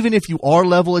dominated, even if you are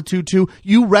level at 2-2,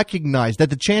 you recognize that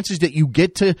the chances that you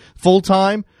get to full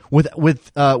time with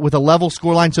a level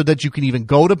scoreline so that you can even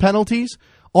go to penalties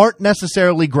aren't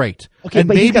necessarily great. Okay, and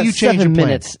but maybe he's got 7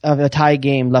 minutes of a tie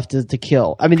game left to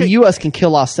kill. I mean, the U.S. can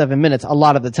kill off 7 minutes a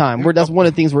lot of the time. That's one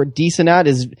of the things we're decent at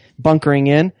is bunkering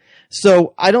in.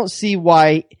 So I don't see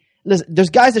why. Listen, there's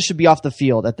guys that should be off the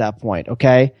field at that point.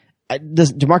 Okay,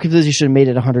 DeMarcus Lizzie should have made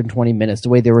it 120 minutes the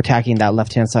way they were attacking that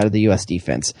left-hand side of the U.S.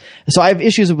 defense. So I have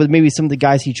issues with maybe some of the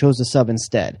guys he chose to sub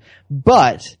instead.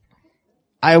 But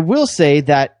I will say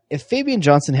that if Fabian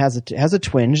Johnson has a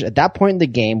twinge at that point in the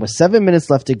game with 7 minutes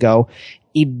left to go,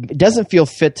 he doesn't feel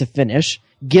fit to finish,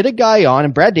 get a guy on,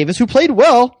 and Brad Davis, who played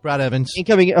well. Brad Evans.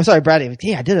 Brad Evans.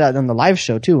 Yeah, I did that on the live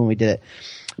show too when we did it.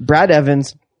 Brad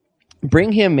Evans,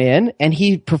 bring him in, and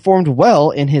he performed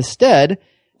well in his stead.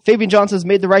 Fabian Johnson's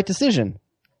made the right decision.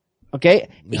 Okay?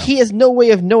 Yeah. He has no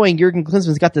way of knowing Jurgen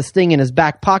Klinsmann's got this thing in his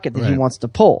back pocket that he wants to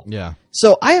pull. Yeah.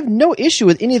 So I have no issue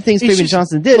with any of the things Fabian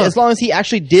Johnson did as long as he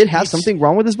actually did have something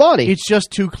wrong with his body. It's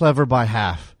just too clever by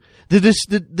half.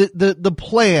 The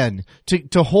plan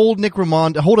to hold Nick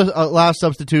Rimando, hold a last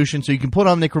substitution so you can put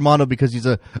on Nick Rimando because he's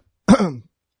a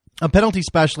penalty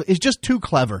specialist is just too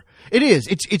clever. It is.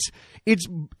 It's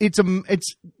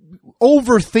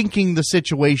overthinking the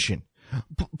situation.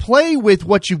 Play with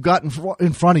what you've got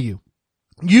in front of you.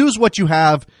 Use what you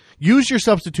have. Use your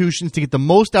substitutions to get the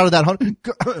most out of that.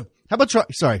 How about try?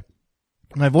 Sorry,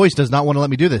 my voice does not want to let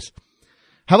me do this.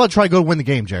 How about try go win the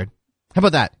game, Jared? How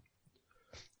about that?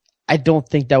 I don't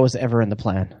think that was ever in the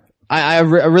plan. I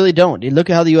really don't. Look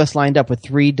at how the U.S. lined up with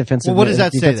three defensive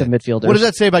midfielders. What does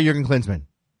that say about Jurgen Klinsmann?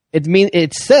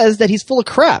 It says that he's full of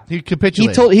crap. He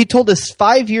capitulated. He told us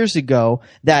 5 years ago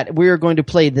that we are going to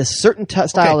play this certain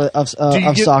style of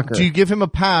soccer. Do you give him a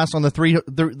pass on the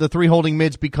three holding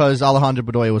mids because Alejandro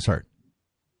Bedoya was hurt?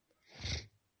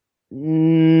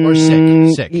 Or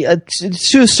sick?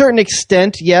 To a certain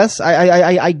extent, yes.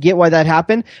 I get why that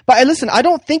happened, but listen, I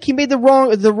don't think he made the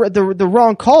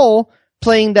wrong call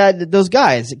playing those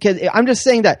guys. I'm just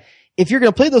saying that. If you're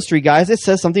going to play those three guys, it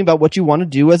says something about what you want to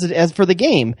do as for the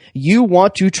game. You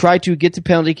want to try to get to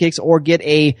penalty kicks or get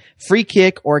a free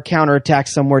kick or a counterattack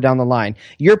somewhere down the line.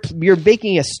 You're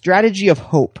making a strategy of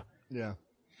hope. Yeah.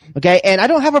 Okay, and I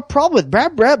don't have a problem with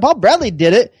Bob Bradley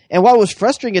did it, and while it was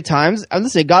frustrating at times, I'm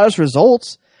just saying it got us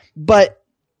results, but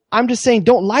I'm just saying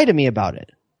don't lie to me about it.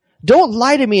 Don't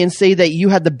lie to me and say that you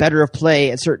had the better of play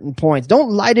at certain points.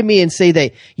 Don't lie to me and say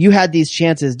that you had these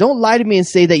chances. Don't lie to me and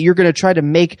say that you're going to try to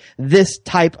make this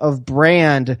type of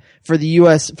brand for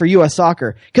U.S.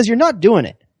 soccer, because you're not doing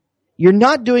it. You're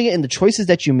not doing it in the choices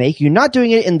that you make. You're not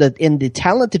doing it in the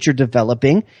talent that you're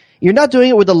developing. You're not doing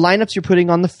it with the lineups you're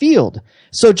putting on the field.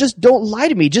 So just don't lie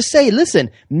to me. Just say, listen,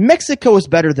 Mexico is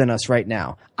better than us right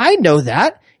now. I know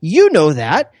that. You know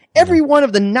that. Every one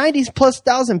of the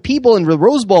 90,000+ people in the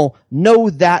Rose Bowl know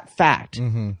that fact.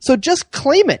 Mm-hmm. So just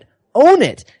claim it. Own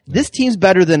it. This team's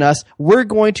better than us. We're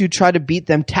going to try to beat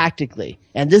them tactically.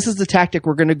 And this is the tactic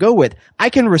we're going to go with. I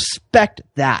can respect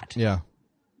that. Yeah.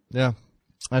 Yeah,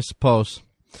 I suppose.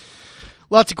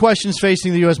 Lots of questions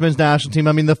facing the U.S. men's national team.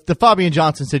 I mean, the Fabian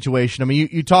Johnson situation. I mean,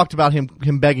 you talked about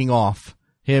him begging off,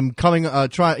 him coming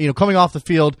off the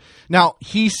field. Now,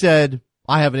 he said,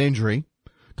 I have an injury.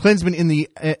 Klinsmann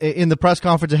in the press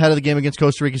conference ahead of the game against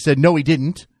Costa Rica said, no, he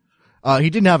didn't. He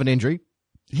didn't have an injury.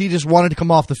 He just wanted to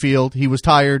come off the field. He was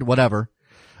tired, whatever.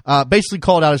 Basically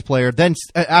called out his player. Then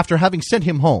after having sent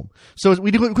him home, so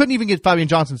we couldn't even get Fabian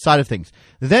Johnson's side of things.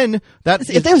 Then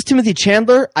if that was Timothy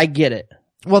Chandler, I get it.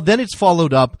 Well, then it's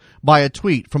followed up by a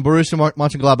tweet from Borussia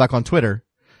Mönchengladbach on Twitter,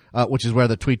 which is where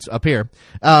the tweets appear,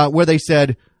 where they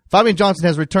said Fabian Johnson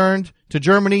has returned to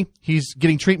Germany. He's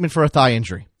getting treatment for a thigh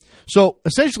injury. So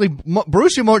essentially,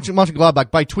 Borussia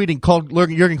Mönchengladbach, by tweeting, called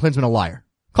Jurgen Klinsmann a liar.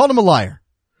 Called him a liar.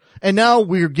 And now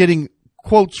we're getting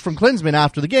quotes from Klinsmann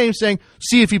after the game saying,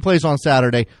 see if he plays on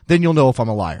Saturday, then you'll know if I'm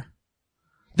a liar.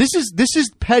 This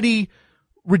is petty,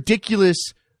 ridiculous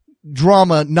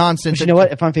drama nonsense. But you know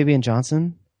what? If I'm Fabian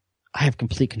Johnson, I have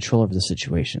complete control over the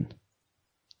situation.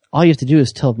 All you have to do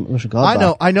is tell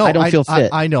Mönchengladbach. I know. I don't feel fit.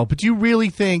 I know. But do you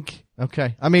really think,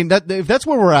 okay. I mean, if that's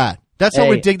where we're at, that's how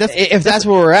ridiculous. If that's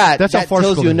where we're at, that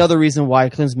tells you another reason why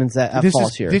Klinsmann's at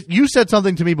fault here. You said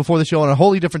something to me before the show on a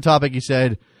wholly different topic. You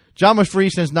said, John was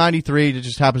free since 93. It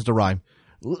just happens to rhyme.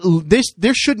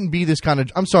 There shouldn't be this kind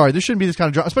of. I'm sorry, there shouldn't be this kind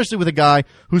of drama, especially with a guy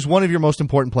who's one of your most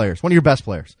important players, one of your best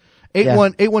players.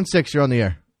 816, you're on the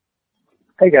air.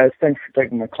 Hey guys, thanks for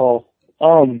taking my call.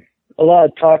 A lot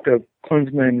of talk of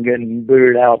Klinsmann getting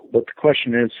booted out, but the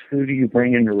question is, who do you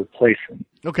bring in to replace him?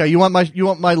 Okay, you want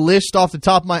my list off the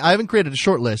top of my. I haven't created a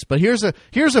short list, but here's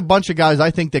a bunch of guys I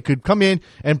think that could come in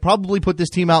and probably put this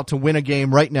team out to win a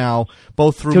game right now.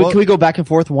 Both through. Can we go back and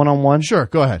forth one on one? Sure,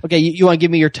 go ahead. Okay, you want to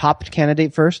give me your top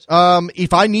candidate first?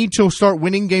 If I need to start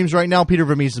winning games right now, Peter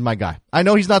Vermees is my guy. I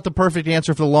know he's not the perfect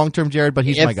answer for the long term, Jared, but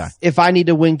he's my guy. If I need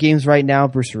to win games right now,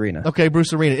 Bruce Arena. Okay,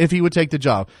 Bruce Arena, if he would take the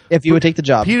job. If you would take the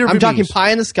job, Peter I'm Vermees, talking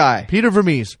pie in the sky. Peter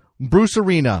Vermees, Bruce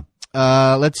Arena.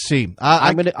 Let's see.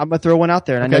 I'm gonna throw one out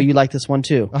there, and I know you like this one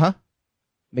too.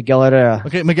 Miguel Herrera.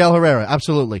 Okay, Miguel Herrera,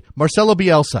 absolutely. Marcelo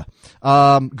Bielsa,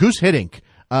 Goose Hiddink.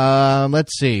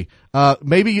 Let's see.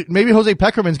 Maybe Jose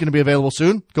Peckerman's going to be available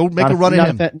soon. Go make a run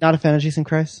at him. Not a fan of Jason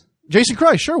Kreis. Jason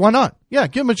Kreis, sure, why not? Yeah,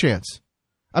 give him a chance.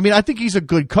 I mean, I think he's a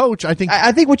good coach. I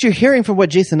think what you're hearing from what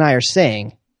Jason and I are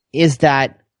saying is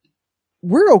that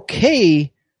we're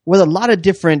okay with a lot of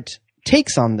different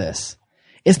takes on this.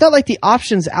 It's not like the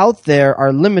options out there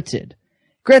are limited.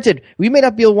 Granted, we may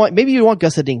not be able to want, maybe you want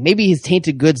Gus Hiddink. Maybe he's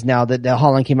tainted goods now that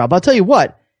Holland came out. But I'll tell you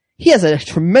what, he has a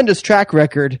tremendous track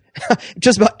record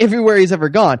just about everywhere he's ever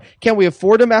gone. Can we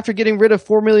afford him after getting rid of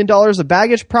 $4 million of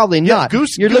baggage? Probably not.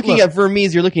 You're looking at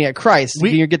Vermees, you're looking at Kreis.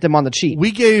 You get them on the cheap. We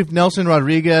gave Nelson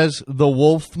Rodriguez the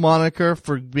Wolf moniker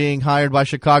for being hired by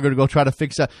Chicago to go try to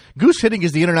fix that. Goose Hiddink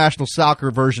is the international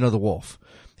soccer version of the Wolf.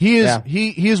 He is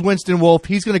he is Winston Wolf.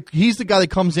 He's the guy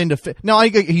that comes in to now.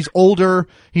 He's older.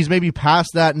 He's maybe past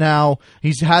that now.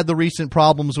 He's had the recent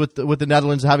problems with the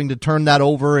Netherlands having to turn that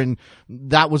over, and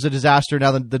that was a disaster.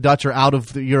 Now the Dutch are out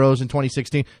of the Euros in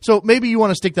 2016. So maybe you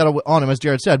want to stick that on him, as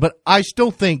Jared said. But I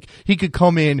still think he could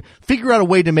come in, figure out a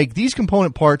way to make these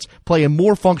component parts play a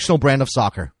more functional brand of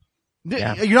soccer.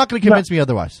 Yeah. You're not going to convince me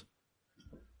otherwise.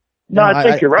 No, I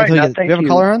think you're right. I think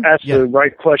you asked the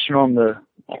right question on the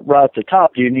right at the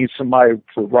top. Do you need somebody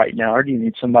for right now, or do you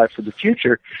need somebody for the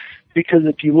future? Because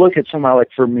if you look at somebody like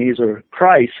Vermees or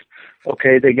Kreis,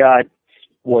 okay, they got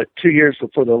 2 years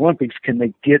before the Olympics. Can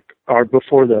they get, or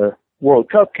before the World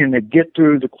Cup, can they get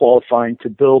through the qualifying to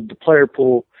build the player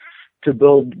pool, to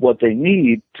build what they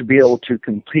need to be able to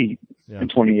compete in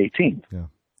 2018? Yeah,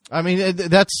 I mean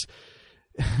that's.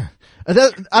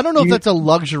 I don't know if that's a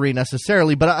luxury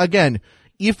necessarily, but again,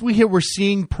 if we were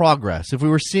seeing progress, if we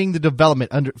were seeing the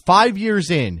development under 5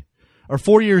 years in or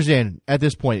 4 years in at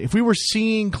this point, if we were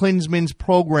seeing Klinsmann's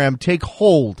program take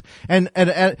hold and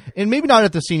maybe not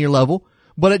at the senior level,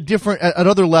 but at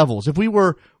other levels, if we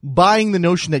were buying the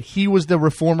notion that he was the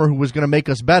reformer who was going to make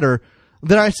us better,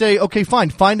 then I say, okay,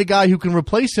 fine, find a guy who can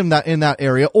replace him in that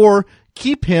area, or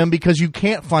keep him because you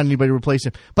can't find anybody to replace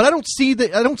him. But I don't see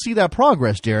that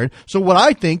progress, Jared. So what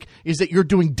I think is that you're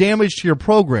doing damage to your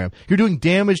program. You're doing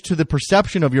damage to the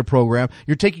perception of your program.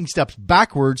 You're taking steps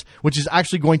backwards, which is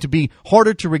actually going to be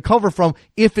harder to recover from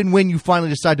if and when you finally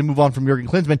decide to move on from Jurgen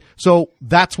Klinsmann. So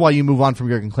that's why you move on from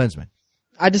Jurgen Klinsmann.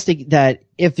 I just think that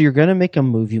if you're going to make a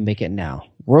move, you make it now.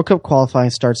 World Cup qualifying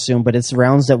starts soon, but it's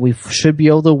rounds that we should be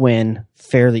able to win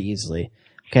fairly easily.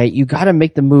 Okay, you got to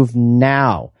make the move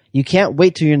now. You can't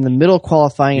wait till you're in the middle of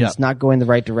qualifying and it's not going the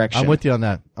right direction. I'm with you on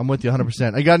that. I'm with you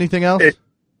 100%. You got anything else? If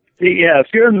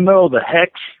you're in the middle of the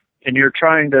hex and you're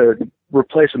trying to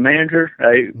replace a manager,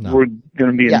 we're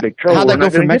going to be in big trouble. How'd that go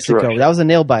for Mexico? That was a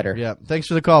nail biter. Yeah. Thanks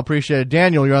for the call. Appreciate it.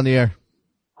 Daniel, you're on the air.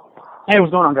 Hey,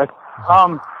 what's going on, guys?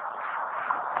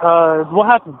 What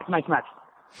happened tonight's match?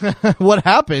 What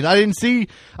happened? I didn't see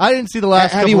the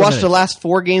last. Have you watched the last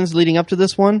 4 games leading up to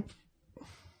this one?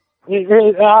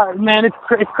 Man, it's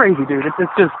crazy, dude.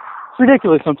 It's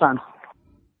ridiculous sometimes.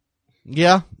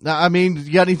 Yeah, I mean,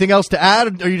 you got anything else to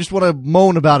add, or you just want to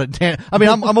moan about it? Dan? I mean,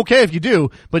 I'm okay if you do,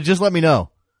 but just let me know.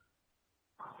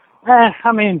 I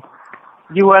mean,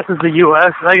 U.S. is the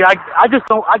U.S.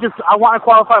 I want to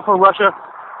qualify for Russia.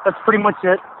 That's pretty much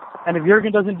it. And if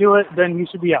Jurgen doesn't do it, then he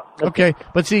should be out. Okay,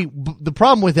 but see, the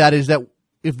problem with that is that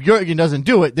if Jurgen doesn't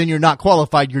do it, then you're not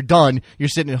qualified. You're done. You're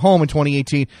sitting at home in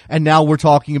 2018, and now we're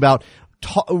talking about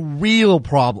real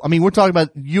problem. I mean, we're talking about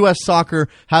U.S. soccer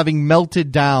having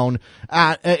melted down,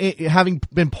 having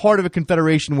been part of a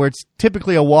confederation where it's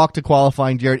typically a walk to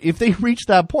qualifying, Jared. If they reach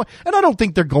that point, and I don't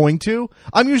think they're going to,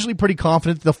 I'm usually pretty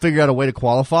confident they'll figure out a way to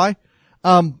qualify.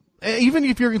 Even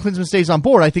if Jurgen Klinsmann stays on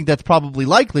board, I think that's probably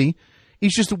likely.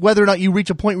 It's just whether or not you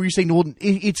reach a point where you're saying, well,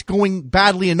 it's going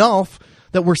badly enough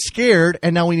that we're scared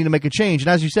and now we need to make a change. And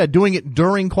as you said, doing it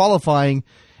during qualifying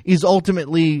is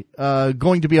ultimately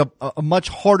going to be a much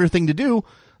harder thing to do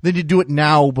than to do it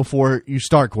now before you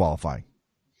start qualifying.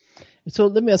 So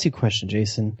let me ask you a question,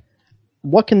 Jason.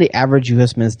 What can the average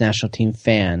U.S. men's national team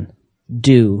fan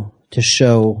do to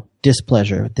show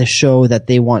displeasure, to show that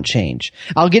they want change?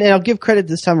 I'll give credit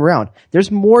this time around.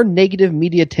 There's more negative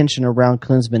media attention around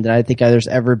Klinsmann than I think there's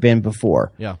ever been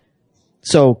before. Yeah.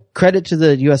 So credit to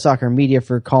the U.S. soccer media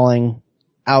for calling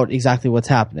out exactly what's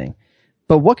happening.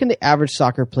 But what can the average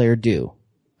soccer player do?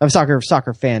 A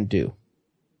soccer fan do?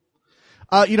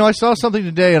 I saw something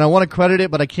today, and I want to credit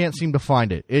it, but I can't seem to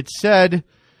find it. It said,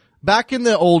 back in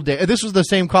the old day, this was the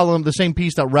same column, the same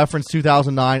piece that referenced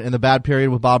 2009 and the bad period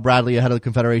with Bob Bradley ahead of the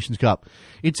Confederations Cup.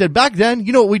 It said, back then,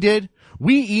 you know what we did?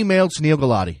 We emailed Sunil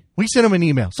Gulati. We sent him an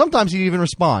email. Sometimes he'd even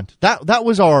respond. That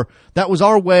was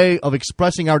our way of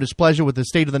expressing our displeasure with the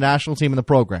state of the national team and the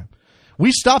program.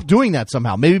 We stopped doing that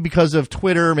somehow, maybe because of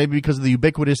Twitter, maybe because of the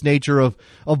ubiquitous nature of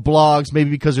blogs,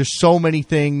 maybe because there's so many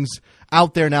things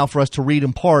out there now for us to read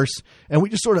and parse, and we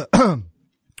just sort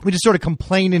of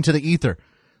complain into the ether.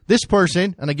 This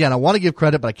person, and again, I want to give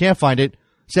credit, but I can't find it,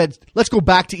 said, let's go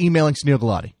back to emailing Sunil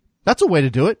Gulati. That's a way to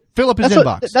do it. Fill up his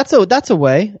inbox. That's a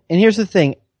way. And here's the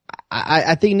thing.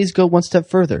 I think it needs to go one step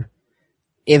further.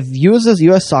 If you as a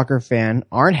U.S. soccer fan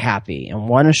aren't happy and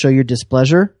want to show your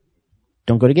displeasure,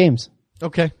 don't go to games.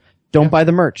 Okay. Don't buy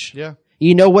the merch. Yeah.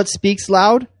 You know what speaks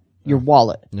loud? Your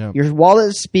wallet. Yeah. Your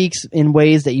wallet speaks in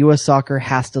ways that U.S. soccer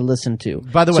has to listen to.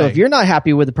 By the way, so if you're not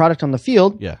happy with the product on the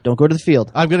field, don't go to the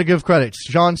field. I'm going to give credit.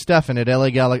 Sean Steffen at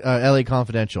LA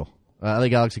Confidential. LA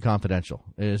Galaxy Confidential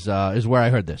is where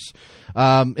I heard this.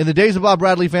 In the days of Bob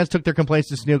Bradley, fans took their complaints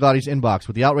to Sunil Gulati's inbox.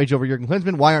 With the outrage over Jurgen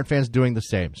Klinsmann, why aren't fans doing the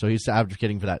same? So he's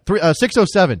advocating for that.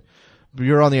 607.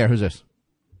 You're on the air. Who's this?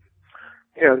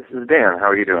 Yeah, this is Dan.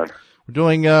 How are you doing?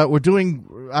 We're doing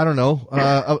I don't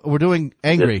know. We're doing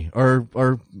angry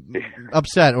or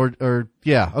upset or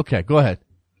yeah. Okay, go ahead.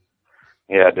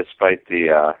 Yeah, despite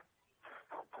the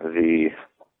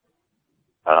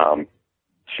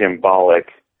symbolic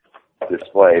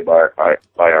display by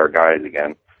our guys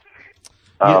again.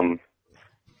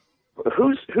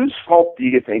 Whose fault do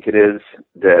you think it is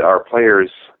that our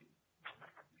players'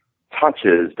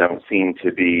 touches don't seem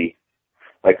to be,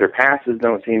 like their passes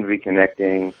don't seem to be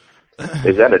connecting?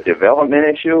 Is that a development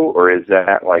issue, or is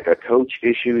that like a coach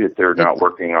issue that they're not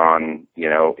working on,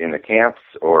 in the camps?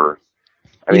 Or,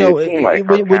 I mean, it seemed like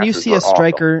when you see a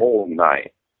striker the whole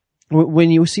night. When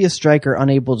you see a striker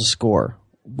unable to score,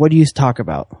 what do you talk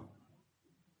about?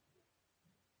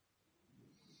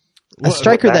 A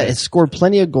striker that has scored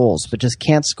plenty of goals but just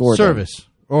can't score service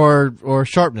them. or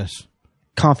sharpness,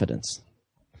 confidence.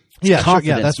 Yeah, confidence,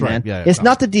 sure, yeah, that's man. right. Yeah, it's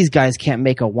not that these guys can't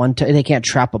make they can't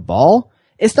trap a ball.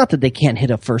 It's not that they can't hit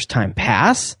a first-time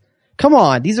pass. Come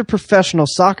on, these are professional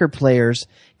soccer players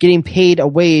getting paid a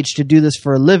wage to do this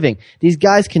for a living. These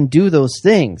guys can do those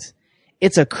things.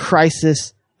 It's a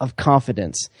crisis of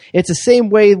confidence. It's the same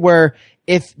way where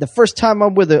if the first time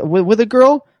I'm with a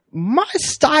girl, my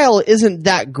style isn't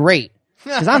that great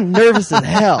because I'm nervous as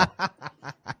hell.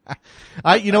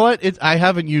 You know what? I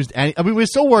haven't used any. I mean, we're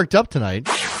so worked up tonight.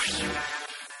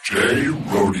 Jay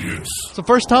Rodius. It's the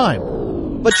first time.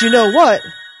 But you know what?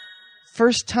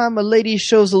 First time a lady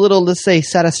shows a little, let's say,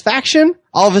 satisfaction,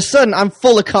 all of a sudden I'm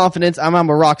full of confidence. I'm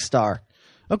a rock star.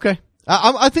 Okay.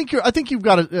 I think you've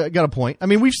got a point. I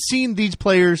mean, we've seen these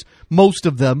players, most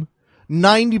of them,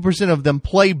 90% of them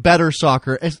play better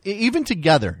soccer, even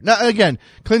together. Now, again,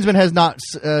 Klinsmann has not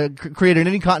created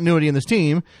any continuity in this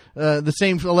team. The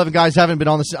same 11 guys haven't been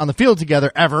on the field together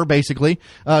ever, basically.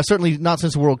 Certainly not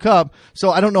since the World Cup.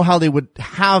 So I don't know how they would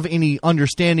have any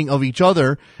understanding of each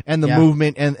other and the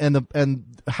movement and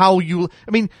how you.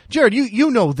 I mean, Jared, you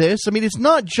know this. I mean, it's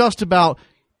not just about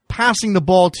passing the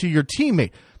ball to your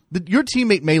teammate. Your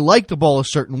teammate may like the ball a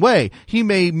certain way. He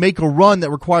may make a run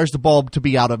that requires the ball to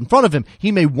be out in front of him.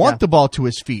 He may want the ball to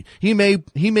his feet. He may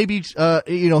be,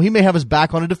 he may have his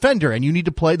back on a defender, and you need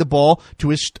to play the ball to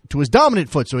his dominant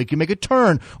foot so he can make a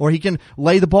turn or he can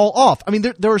lay the ball off. I mean,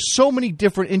 there are so many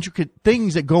different intricate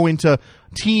things that go into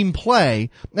team play,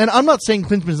 and I'm not saying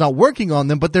Klinsmann's not working on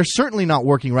them, but they're certainly not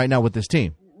working right now with this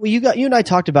team. Well, you and I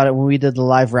talked about it when we did the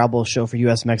live Rabble show for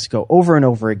US Mexico over and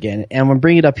over again, and I'm going to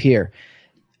bring it up here.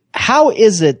 How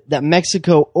is it that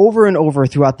Mexico over and over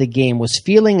throughout the game was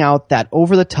feeling out that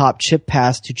over-the-top chip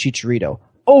pass to Chicharito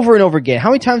over and over again? How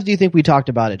many times do you think we talked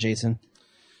about it, Jason?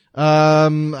 I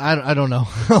don't know.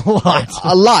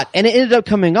 A lot. And it ended up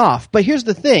coming off. But here's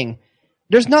the thing.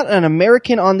 There's not an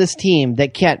American on this team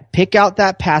that can't pick out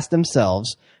that pass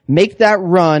themselves, make that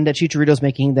run that Chicharito's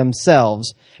making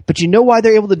themselves. But you know why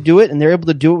they're able to do it, and they're able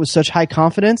to do it with such high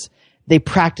confidence? They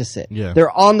practice it. Yeah.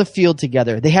 They're on the field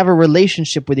together. They have a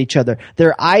relationship with each other.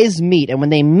 Their eyes meet. And when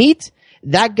they meet,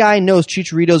 that guy knows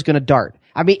Chicharito's going to dart.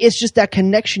 I mean, it's just that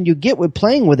connection you get with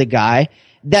playing with a guy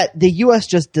that the U.S.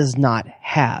 just does not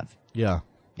have. Yeah.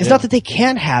 It's not that they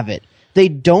can't have it. They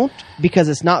don't because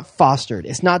it's not fostered.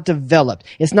 It's not developed.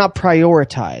 It's not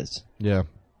prioritized. Yeah.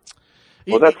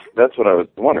 Well, that's what I was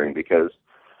wondering, because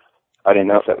I didn't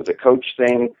know if that was a coach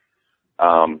thing,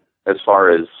 as far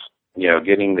as,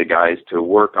 getting the guys to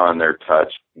work on their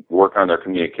touch, work on their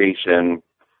communication.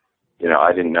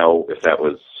 I didn't know if that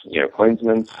was,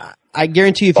 Klinsmann's. I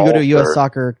guarantee you, if you go to a U.S.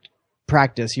 soccer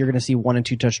practice, you're going to see 1 and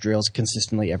 2 touch drills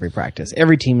consistently every practice.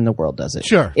 Every team in the world does it.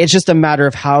 Sure. It's just a matter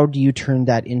of how do you turn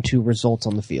that into results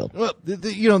on the field. Well,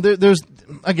 there's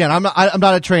again, I'm not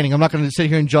at training. I'm not going to sit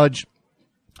here and judge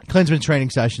Klinsmann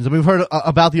training sessions. I mean, we've heard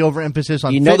about the overemphasis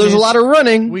on fitness. There's a lot of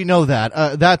running. We know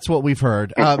that. That's what we've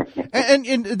heard.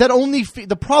 And that only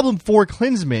the problem for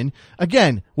Klinsmann,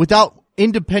 again, without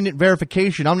independent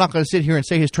verification, I'm not going to sit here and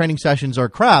say his training sessions are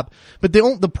crap, but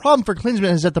the problem for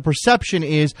Klinsmann is that the perception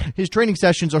is his training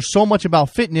sessions are so much about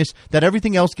fitness that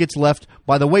everything else gets left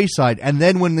by the wayside. And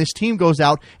then when this team goes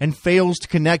out and fails to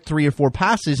connect 3 or 4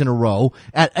 passes in a row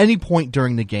at any point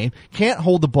during the game, can't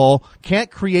hold the ball, can't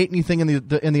create anything in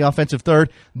the offensive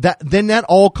third, then that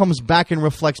all comes back and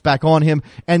reflects back on him.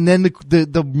 And then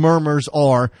the murmurs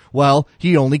are, well,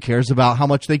 he only cares about how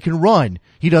much they can run.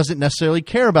 He doesn't necessarily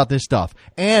care about this stuff.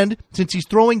 And since he's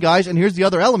throwing guys, and here's the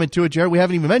other element to it, Jared, we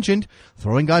haven't even mentioned,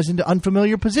 throwing guys into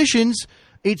unfamiliar positions,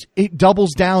 it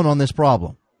doubles down on this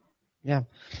problem. Yeah.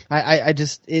 I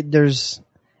don't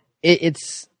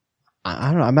know.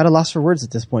 I'm at a loss for words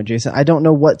at this point, Jason. I don't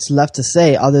know what's left to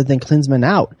say other than Klinsmann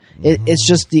out. It's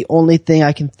just the only thing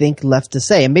I can think left to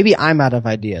say. And maybe I'm out of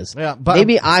ideas. Yeah,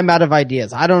 maybe I'm out of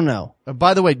ideas. I don't know.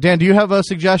 By the way, Dan, do you have a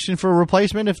suggestion for a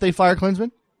replacement if they fire Klinsmann?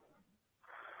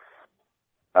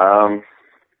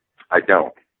 I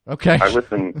don't. Okay. I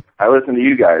listen to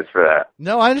you guys for that.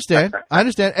 No, I understand.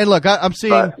 And look, I'm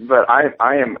seeing, but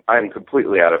I'm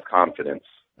completely out of confidence.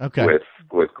 Okay. With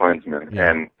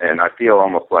Klinsmann, and I feel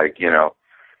almost like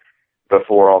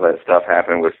before all that stuff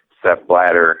happened with Sepp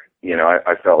Blatter,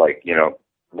 I felt like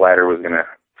Blatter was going to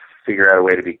figure out a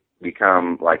way to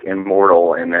become like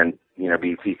immortal and then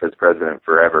be FIFA's president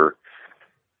forever.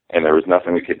 And there was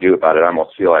nothing we could do about it. I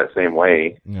almost feel that same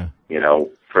way,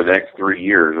 for the next 3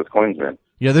 years with Klinsmann.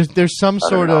 Yeah, there's some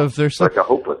sort of like a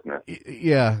hopelessness.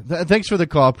 Yeah, thanks for the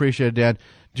call. Appreciate it, Dan.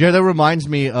 Jared, that reminds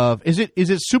me of is it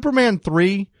Superman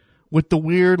 3 with the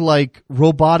weird like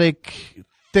robotic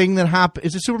thing that happened?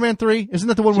 Is it Superman 3? Isn't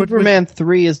that the one? Superman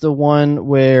 3 is the one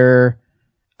where,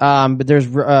 but there's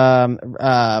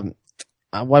Richard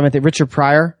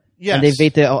Pryor. Yes. And they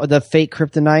made the fake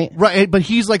kryptonite. Right, but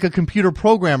he's like a computer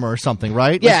programmer or something,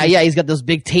 right? Yeah, he's got those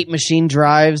big tape machine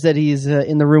drives that he's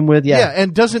in the room with. Yeah,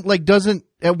 and doesn't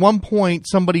at one point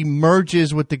somebody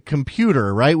merges with the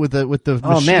computer, right? With the machinery.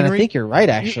 Oh man, I think you're right.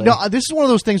 Actually, no, this is one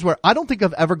of those things where I don't think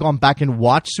I've ever gone back and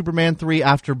watched Superman 3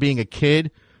 after being a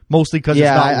kid. Mostly because it's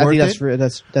not worth it. Yeah,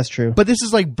 that's true. But this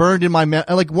is like burned in my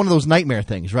like one of those nightmare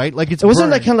things, right? Like it wasn't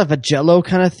like kind of a Jello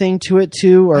kind of thing to it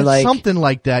too, or like something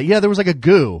like that. Yeah, there was like a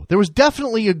goo. There was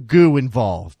definitely a goo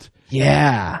involved.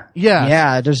 Yeah.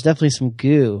 There's definitely some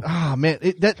goo. Oh man,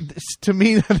 to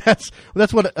me that's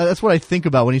what I think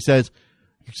about when he says,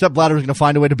 Sepp Blatter was going to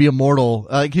find a way to be immortal.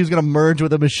 Like he was going to merge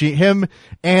with a machine. Him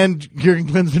and Jurgen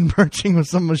Klinsmann merging with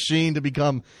some machine to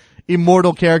become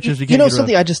immortal characters.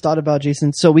 Something I just thought about,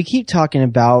 Jason. So we keep talking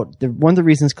about one of the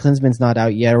reasons Klinsmann's not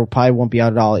out yet, or probably won't be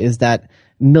out at all, is that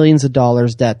millions of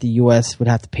dollars that the U.S. would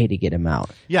have to pay to get him out.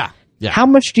 Yeah. How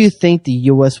much do you think the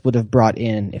U.S. would have brought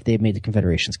in if they made the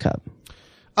Confederations Cup?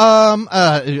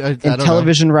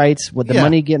 Television rights, with the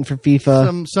money getting from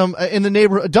FIFA, some in the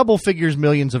neighborhood, double figures,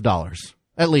 millions of dollars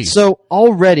at least. So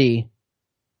already,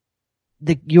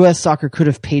 the U.S. soccer could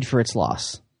have paid for its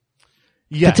loss.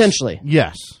 Yes. Potentially.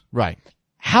 Yes. Right.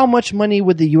 How much money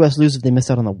would the U.S. lose if they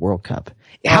missed out on the World Cup?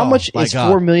 How much is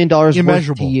 $4 million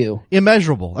worth to you?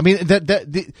 Immeasurable. I mean,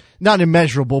 not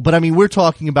immeasurable, but I mean, we're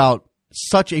talking about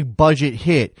such a budget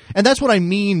hit. And that's what I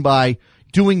mean by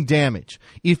doing damage.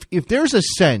 If there's a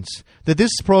sense that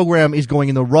this program is going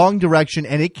in the wrong direction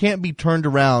and it can't be turned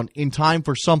around in time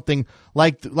for something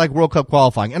like World Cup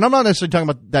qualifying, and I'm not necessarily talking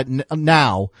about that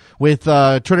now with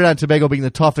Trinidad and Tobago being the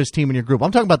toughest team in your group.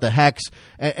 I'm talking about the Hex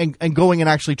and going and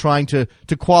actually trying to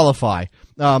qualify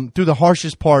through the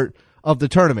harshest part of the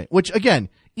tournament, which again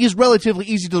is relatively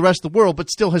easy to the rest of the world, but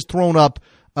still has thrown up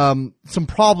some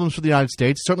problems for the United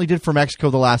States. Certainly did for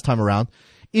Mexico the last time around.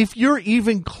 If you're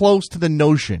even close to the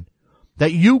notion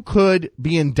that you could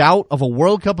be in doubt of a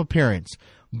World Cup appearance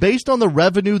based on the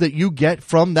revenue that you get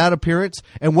from that appearance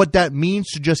and what that means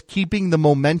to just keeping the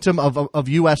momentum of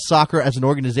U.S. soccer as an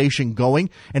organization going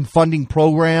and funding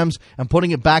programs and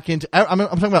putting it back into, I'm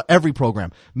talking about every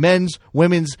program, men's,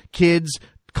 women's, kids,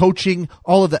 coaching,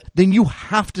 all of that, then you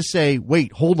have to say,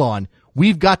 wait, hold on,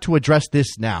 we've got to address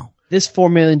this now. This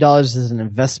 $4 million is an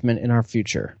investment in our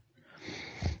future.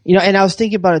 You know, and I was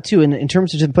thinking about it too, in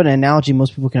terms of to put an analogy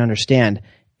most people can understand.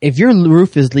 If your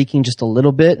roof is leaking just a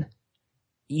little bit,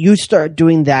 you start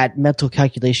doing that mental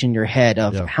calculation in your head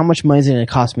of how much money is it going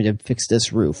to cost me to fix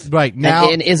this roof? Right now.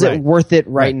 And is it worth it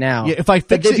right now? Yeah,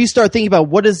 if you start thinking about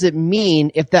what does it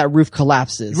mean if that roof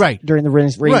collapses during the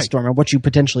rainstorm and what you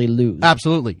potentially lose?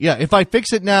 Absolutely. Yeah. If I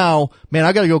fix it now, man,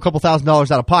 I got to go a couple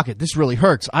 $1,000s out of pocket. This really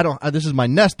hurts. This is my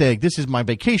nest egg. This is my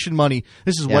vacation money.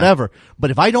 This is whatever. But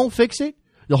if I don't fix it,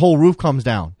 the whole roof comes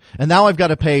down, and now I've got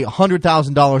to pay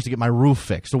 $100,000 to get my roof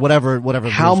fixed, or whatever.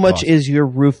 How much is your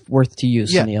roof worth to you,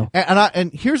 Sunil?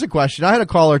 And here's a question. I had a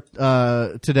caller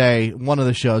today, one of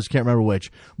the shows, can't remember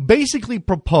which, basically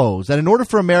proposed that in order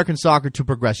for American soccer to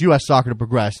progress, U.S. soccer to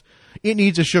progress, it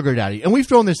needs a sugar daddy. And we've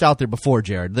thrown this out there before,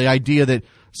 Jared. The idea that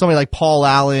somebody like Paul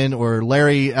Allen or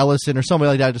Larry Ellison or somebody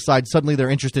like that decides suddenly they're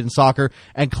interested in soccer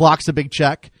and clocks a big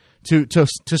check to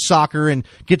soccer and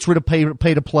gets rid of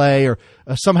pay to play, or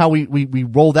somehow we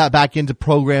roll that back into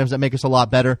programs that make us a lot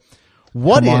better. Come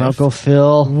on, Uncle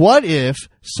Phil. What if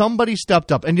somebody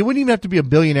stepped up, and you wouldn't even have to be a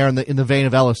billionaire in the vein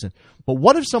of Ellison, but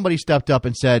what if somebody stepped up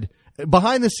and said,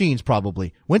 behind the scenes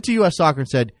probably, went to U.S. Soccer and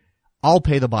said, I'll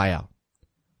pay the buyout.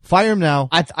 Fire him now.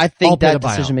 I think that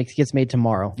decision gets made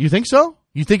tomorrow. You think so?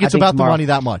 You think it's about the money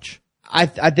that much? I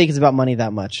think it's about money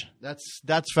that much.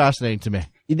 That's fascinating to me.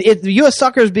 The U.S.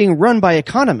 soccer is being run by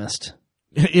economists.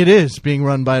 It is being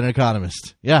run by an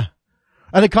economist. Yeah.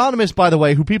 An economist, by the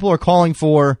way, who people are calling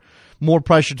for more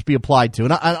pressure to be applied to.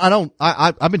 And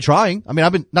I've been trying. I mean,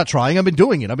 I've been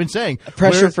doing it. I've been saying.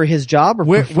 Pressure for his job, or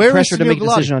pressure to make a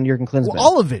decision on Jurgen Klinsmann? Well,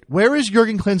 all of it. Where is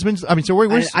Jurgen Klinsmann's? I mean, so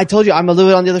where's... I told you I'm a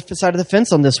little bit on the other side of the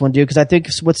fence on this one, dude, because I think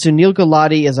what Sunil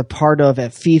Gulati is a part of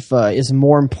at FIFA is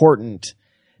more important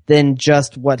than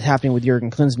just what's happening with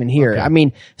Jurgen Klinsmann here. Okay. I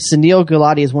mean, Sunil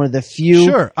Gulati is one of the few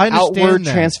outward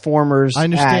transformers. I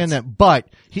understand that, but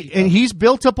he's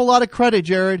built up a lot of credit,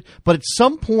 Jared. But at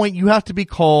some point, you have to be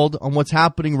called on what's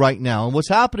happening right now. And what's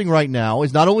happening right now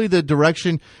is not only the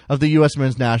direction of the U.S.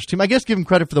 men's national team. I guess give him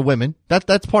credit for the women.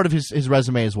 That's part of his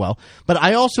resume as well. But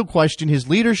I also question his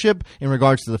leadership in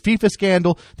regards to the FIFA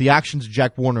scandal, the actions of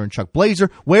Jack Warner and Chuck Blazer.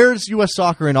 Where's U.S.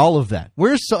 soccer in all of that?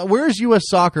 Where's U.S.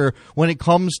 soccer when it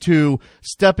comes to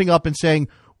stepping up and saying,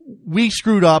 we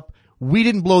screwed up, we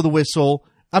didn't blow the whistle?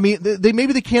 I mean,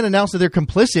 maybe they can't announce that they're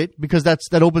complicit because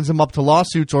that opens them up to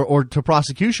lawsuits or to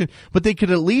prosecution, but they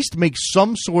could at least make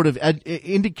some sort of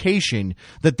indication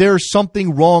that there's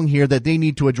something wrong here that they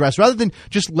need to address, rather than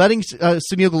just letting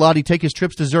Sunil Gulati take his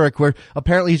trips to Zurich, where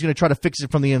apparently he's going to try to fix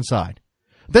it from the inside.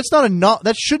 That's not enough.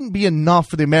 That shouldn't be enough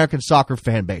for the American soccer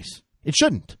fan base. It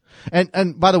shouldn't.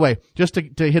 And by the way, just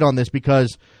to hit on this,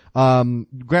 because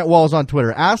Grant Walls on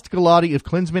Twitter asked Gulati if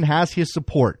Klinsmann has his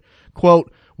support.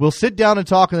 Quote, "We'll sit down and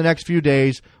talk in the next few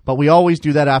days, but we always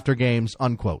do that after games,"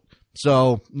 unquote.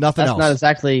 So nothing else. That's not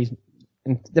exactly,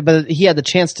 but he had the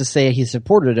chance to say he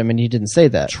supported him, and he didn't say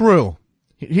that. True.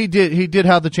 He did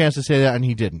have the chance to say that, and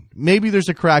he didn't. Maybe there's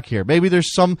a crack here. Maybe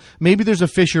there's a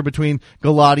fissure between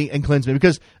Gulati and Klinsmann,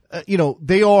 because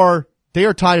they are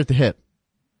tied at the hip.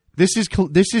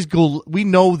 We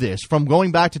know this from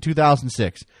going back to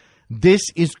 2006. This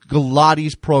is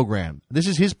Gulati's program. This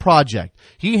is his project.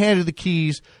 He handed the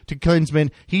keys to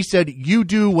Klinsmann. He said, "You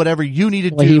do whatever you need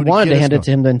to do." He wanted to hand it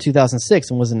to him in 2006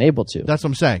 and wasn't able to. That's what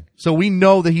I'm saying. So we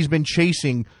know that he's been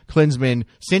chasing Klinsmann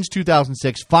since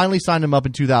 2006, finally signed him up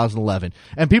in 2011.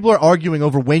 And people are arguing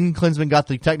over when Klinsmann got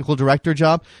the technical director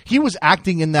job. He was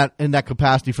acting in that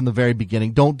capacity from the very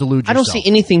beginning. Don't delude yourself. I don't see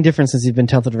anything different since he's been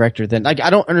technical director. I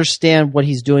don't understand what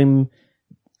he's doing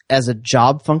as a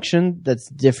job function that's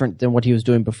different than what he was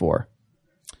doing before.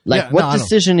 What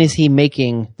decision is he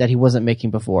making that he wasn't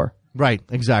making before? Right,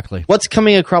 exactly. What's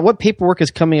coming across? What paperwork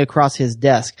is coming across his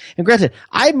desk? And granted,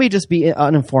 I may just be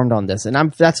uninformed on this, and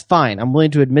that's fine. I'm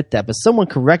willing to admit that, but someone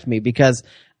correct me, because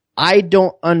I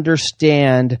don't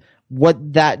understand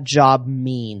what that job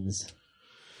means.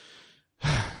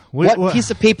 What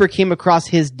piece of paper came across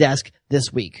his desk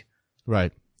this week?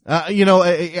 Right.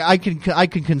 I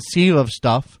can conceive of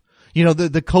stuff.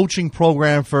 The coaching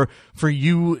program for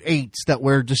U8s that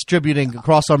we're distributing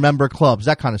across our member clubs,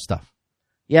 that kind of stuff.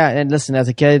 Yeah, and listen, as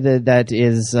a kid that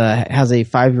is has a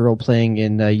 5-year-old playing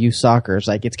in youth soccer,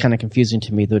 it's kind of confusing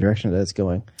to me the direction that it's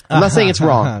going. I'm not saying it's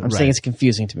wrong. I'm saying it's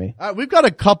confusing to me. We've got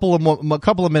a couple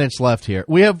of minutes left here.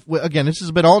 We have again. This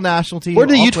has been all national team. Where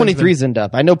did the U23s end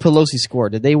up? I know Pelosi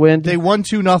scored. Did they win? They won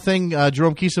 2-0.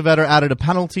 Jerome Kiesewetter added a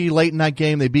penalty late in that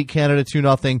game. They beat Canada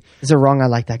 2-0. Is it wrong? I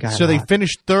like that guy. So they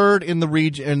finished third in the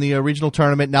regional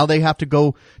tournament. Now they have to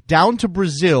go down to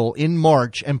Brazil in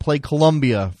March and play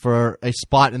Colombia for a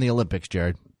spot in the Olympics.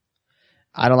 Jared,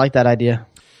 I don't like that idea.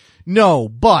 No,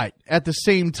 but at the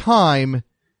same time,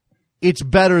 it's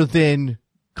better than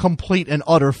complete and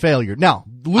utter failure. Now,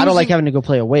 I don't like having to go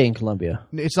play away in Colombia.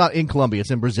 It's not in Colombia. It's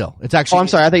in Brazil. It's actually. Oh, I'm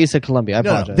sorry. I thought you said Colombia. I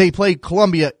apologize. No, they play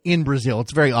Colombia in Brazil.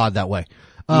 It's very odd that way.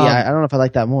 I don't know if I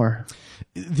like that more.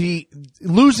 The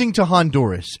losing to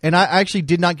Honduras, and I actually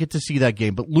did not get to see that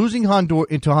game, but losing to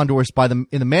Honduras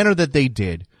in the manner that they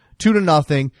did,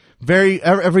 2-0.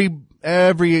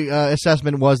 Every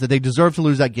assessment was that they deserved to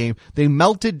lose that game. They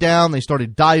melted down. They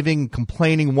started diving,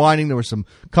 complaining, whining. There were some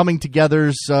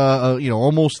coming-togethers,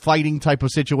 almost fighting type of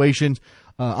situations.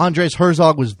 Andres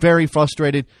Herzog was very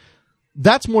frustrated.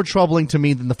 That's more troubling to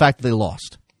me than the fact that they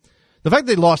lost. The fact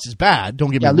that they lost is bad. Don't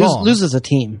get me wrong. Lose as a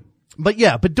team. But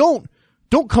don't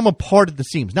come apart at the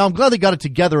seams. Now, I'm glad they got it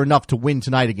together enough to win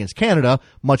tonight against Canada,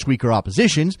 much weaker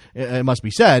oppositions, it must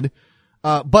be said.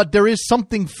 But there is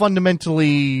something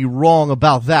fundamentally wrong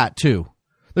about that, too.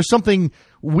 There's something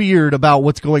weird about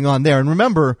what's going on there. And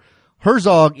remember,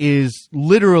 Herzog is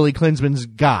literally Klinsmann's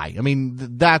guy. I mean,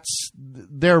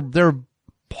 they're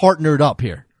partnered up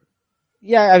here.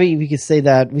 Yeah, I mean, we could say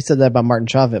that. We said that about Marvin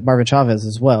Chavez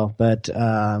as well. But,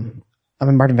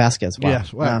 Martin Vasquez. Wow.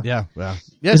 Yes, well, yeah.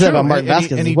 We said about Martin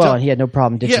Vasquez as well, and he had no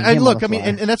problem ditching him. Yeah, and look, I mean,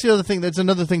 and that's the other thing. That's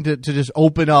another thing to just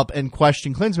open up and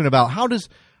question Klinsmann about.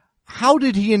 How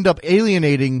did he end up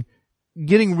getting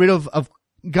rid of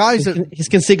guys? His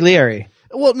consigliere.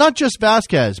 Well, not just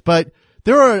Vasquez, but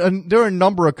there are a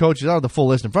number of coaches. I don't have the full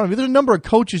list in front of me. There's a number of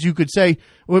coaches you could say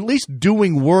were at least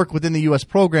doing work within the U.S.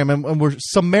 program and were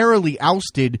summarily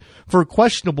ousted for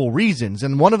questionable reasons.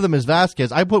 And one of them is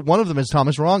Vasquez. I put one of them as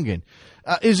Thomas Rongen.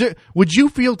 Would you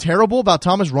feel terrible about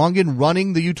Thomas Rongen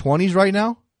running the U20s right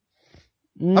now?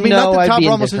 I mean, no, not that Tab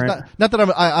Ramos is not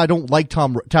that I don't like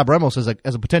Tab Ramos as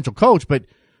a potential coach, but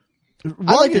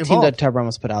I like the team that Tab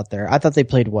Ramos put out there. I thought they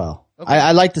played well. Okay.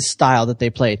 I like the style that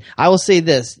they played. I will say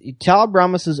this: Tab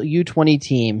Ramos's U20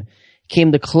 team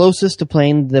came the closest to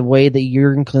playing the way that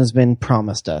Jurgen Klinsmann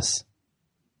promised us.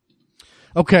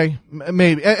 Okay,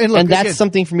 maybe, and look, and that's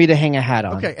something for me to hang a hat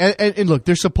on. Okay, and look,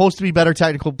 there's supposed to be better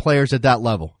technical players at that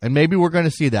level, and maybe we're going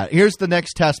to see that. Here's the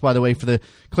next test, by the way, for the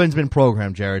Klinsmann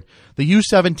program, Jared. The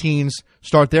U17s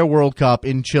start their World Cup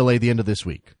in Chile the end of this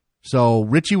week. So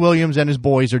Richie Williams and his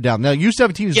boys are down. Now,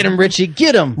 U17s... Get him, Richie,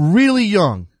 get him! Really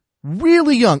young.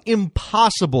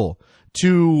 Impossible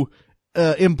to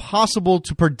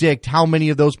predict how many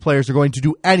of those players are going to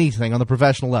do anything on the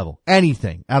professional level.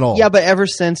 Anything at all. Yeah, but ever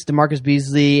since DeMarcus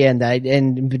Beasley and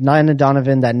Nina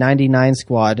Donovan, that 99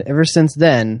 squad, ever since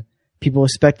then, people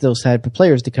expect those type of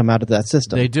players to come out of that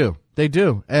system. They do.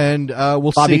 And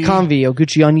we'll Bobby see. Bobby Convey,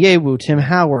 Oguchi Onyewu, Tim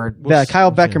Howard,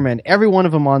 Kyle Beckerman, every one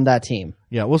of them on that team.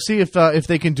 Yeah, we'll see if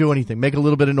they can do anything, make a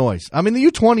little bit of noise. I mean, the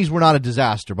U20s were not a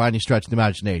disaster by any stretch of the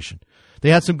imagination. They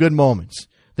had some good moments.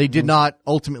 They did not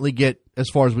ultimately get as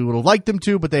far as we would have liked them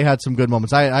to, but they had some good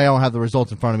moments. I don't have the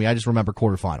results in front of me. I just remember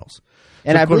quarterfinals.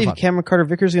 And I believe Cameron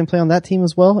Carter-Vickers is going to play on that team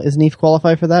as well. Isn't he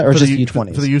qualified for that, or just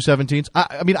U20s? For the U17s?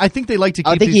 I mean, I think they like to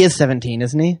keep I think he is 17,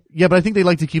 isn't he? Yeah, but I think they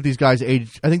like to keep these guys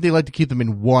aged. I think they like to keep them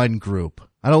in one group.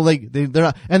 I don't like they're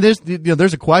not. And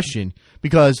there's a question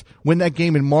because when that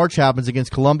game in March happens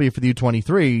against Colombia for the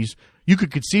U23s, you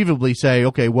could conceivably say,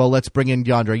 okay, well, let's bring in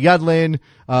DeAndre Yedlin.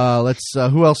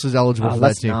 Who else is eligible for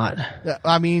that team? Not.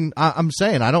 I mean, I'm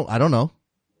saying I don't know.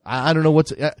 I don't know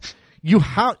what's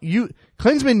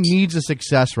Klinsmann needs a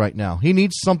success right now. He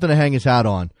needs something to hang his hat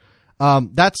on.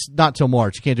 That's not till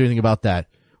March. You can't do anything about that.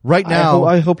 Right now,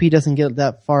 I hope he doesn't get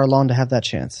that far along to have that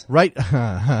chance. Right.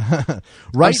 I'm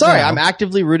sorry. Now, I'm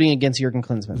actively rooting against Jurgen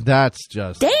Klinsmann. That's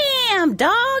just damn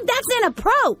dog. That's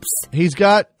inappropriate. He's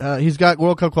got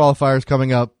World Cup qualifiers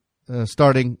coming up,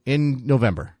 starting in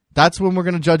November. That's when we're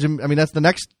going to judge him. I mean, that's the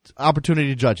next opportunity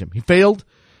to judge him. He failed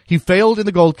in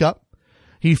the Gold Cup.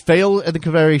 He failed at the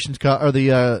Confederations Cup or the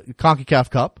CONCACAF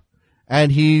Cup,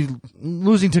 and he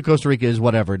losing to Costa Rica is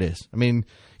whatever it is. I mean,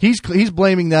 he's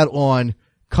blaming that on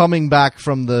coming back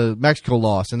from the Mexico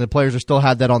loss, and the players are still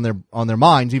had that on their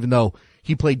minds, even though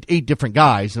he played 8 different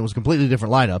guys and it was a completely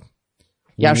different lineup.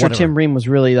 Yeah, I'm sure Tim Ream was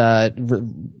really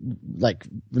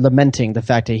lamenting the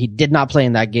fact that he did not play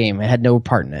in that game and had no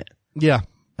part in it. Yeah.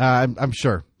 I'm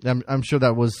sure. I'm sure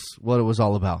that was what it was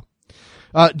all about.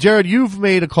 Jared, you've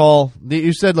made a call.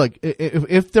 You said, like,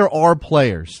 if there are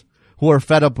players who are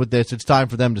fed up with this, it's time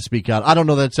for them to speak out. I don't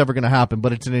know that it's ever going to happen,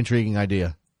 but it's an intriguing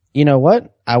idea. You know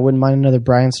what? I wouldn't mind another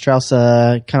Brian Strauss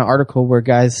kind of article where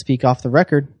guys speak off the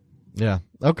record. Yeah.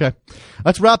 Okay.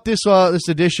 Let's wrap this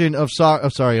edition of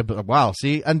wow.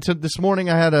 See, until this morning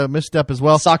I had a misstep as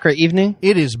well. Soccer evening.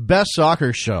 It is Best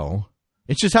Soccer Show.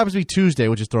 It just happens to be Tuesday,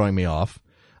 which is throwing me off.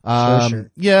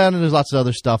 Sure. Yeah, and there's lots of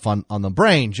other stuff on the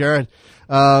brain, Jared.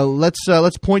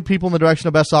 Let's point people in the direction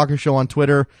of Best Soccer Show on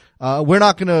Twitter. We're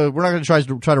not gonna try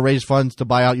to raise funds to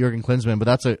buy out Jurgen Klinsmann, but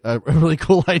that's a really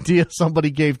cool idea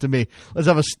somebody gave to me. Let's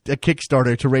have a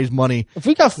Kickstarter to raise money. If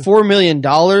we got $4 million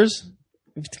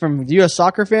from U.S.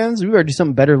 soccer fans, we would do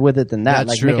something better with it than that.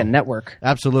 That's true. Make a network.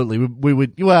 Absolutely. We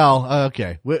would. Well,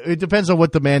 okay. It depends on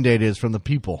what the mandate is from the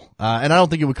people, and I don't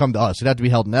think it would come to us. It'd have to be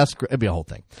held in escrow. It'd be a whole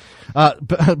thing.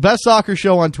 Best Soccer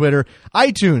Show on Twitter.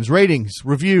 iTunes ratings,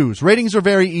 reviews. Ratings are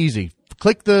very easy.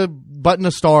 Click the button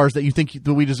of stars that you think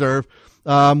that we deserve.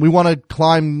 We want to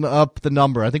climb up the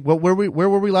number. I think where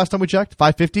were we last time we checked?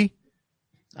 550.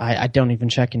 I don't even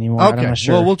check anymore. Okay, I'm not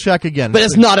sure. Well, we'll check again. But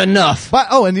it's not enough.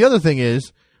 And the other thing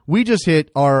is, we just hit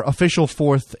our official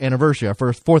 4th anniversary,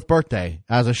 our fourth birthday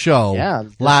as a show. Yeah,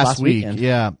 last week. Weekend.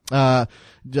 Yeah,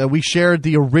 we shared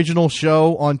the original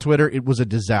show on Twitter. It was a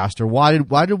disaster. Why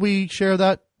did we share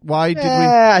that? Why did we?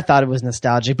 I thought it was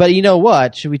nostalgic. But you know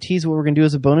what? Should we tease what we're going to do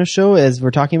as a bonus show as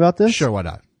we're talking about this? Sure, why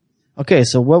not? Okay,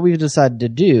 so what we've decided to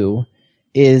do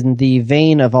is in the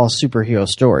vein of all superhero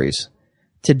stories,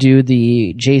 to do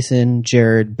the Jason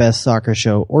Jared Best Soccer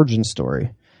Show origin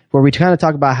story, where we kind of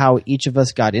talk about how each of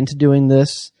us got into doing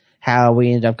this, how we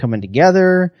ended up coming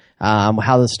together, how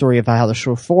the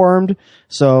show formed.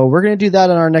 So we're going to do that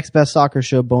on our next Best Soccer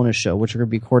Show bonus show, which we're going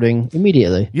to be recording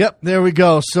immediately. Yep, there we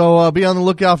go. So be on the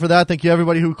lookout for that. Thank you,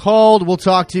 everybody who called. We'll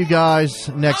talk to you guys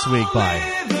next week. Bye.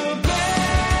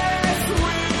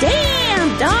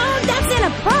 Damn, dog, that's an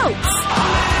approach.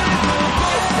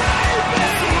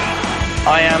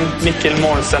 I am Mikkel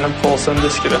Målsen på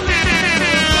Sundeskere.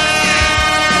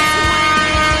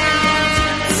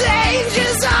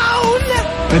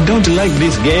 I don't like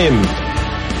this game.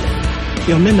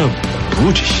 Your men are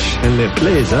brutish and their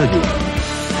play is ugly. Oh,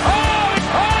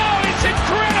 it's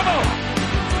incredible!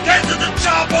 Get to the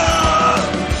chopper!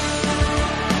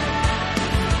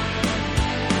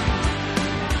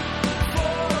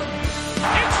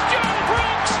 It's John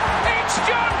Brooks!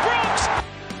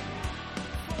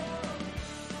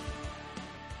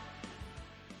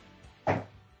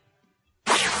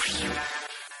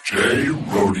 Jay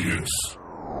Rodius.